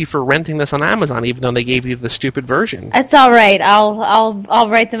 And thank you for renting this on Amazon, even though they gave you the stupid version. That's all right. I'll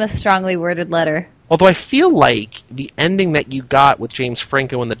write them a strongly worded letter. Although I feel like the ending that you got with James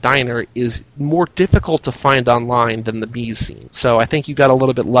Franco in the diner is more difficult to find online than the bees scene. So I think you got a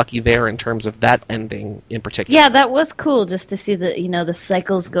little bit lucky there in terms of that ending in particular. Yeah, that was cool just to see the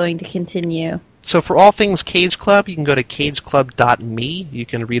cycle's going to continue. So for all things Cage Club, you can go to cageclub.me. You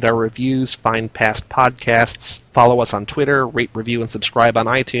can read our reviews, find past podcasts, follow us on Twitter, rate, review, and subscribe on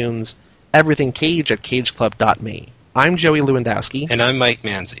iTunes. Everything Cage at cageclub.me. I'm Joey Lewandowski. And I'm Mike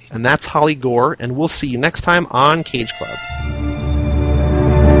Manzi. And that's Holly Gore, and we'll see you next time on Cage Club.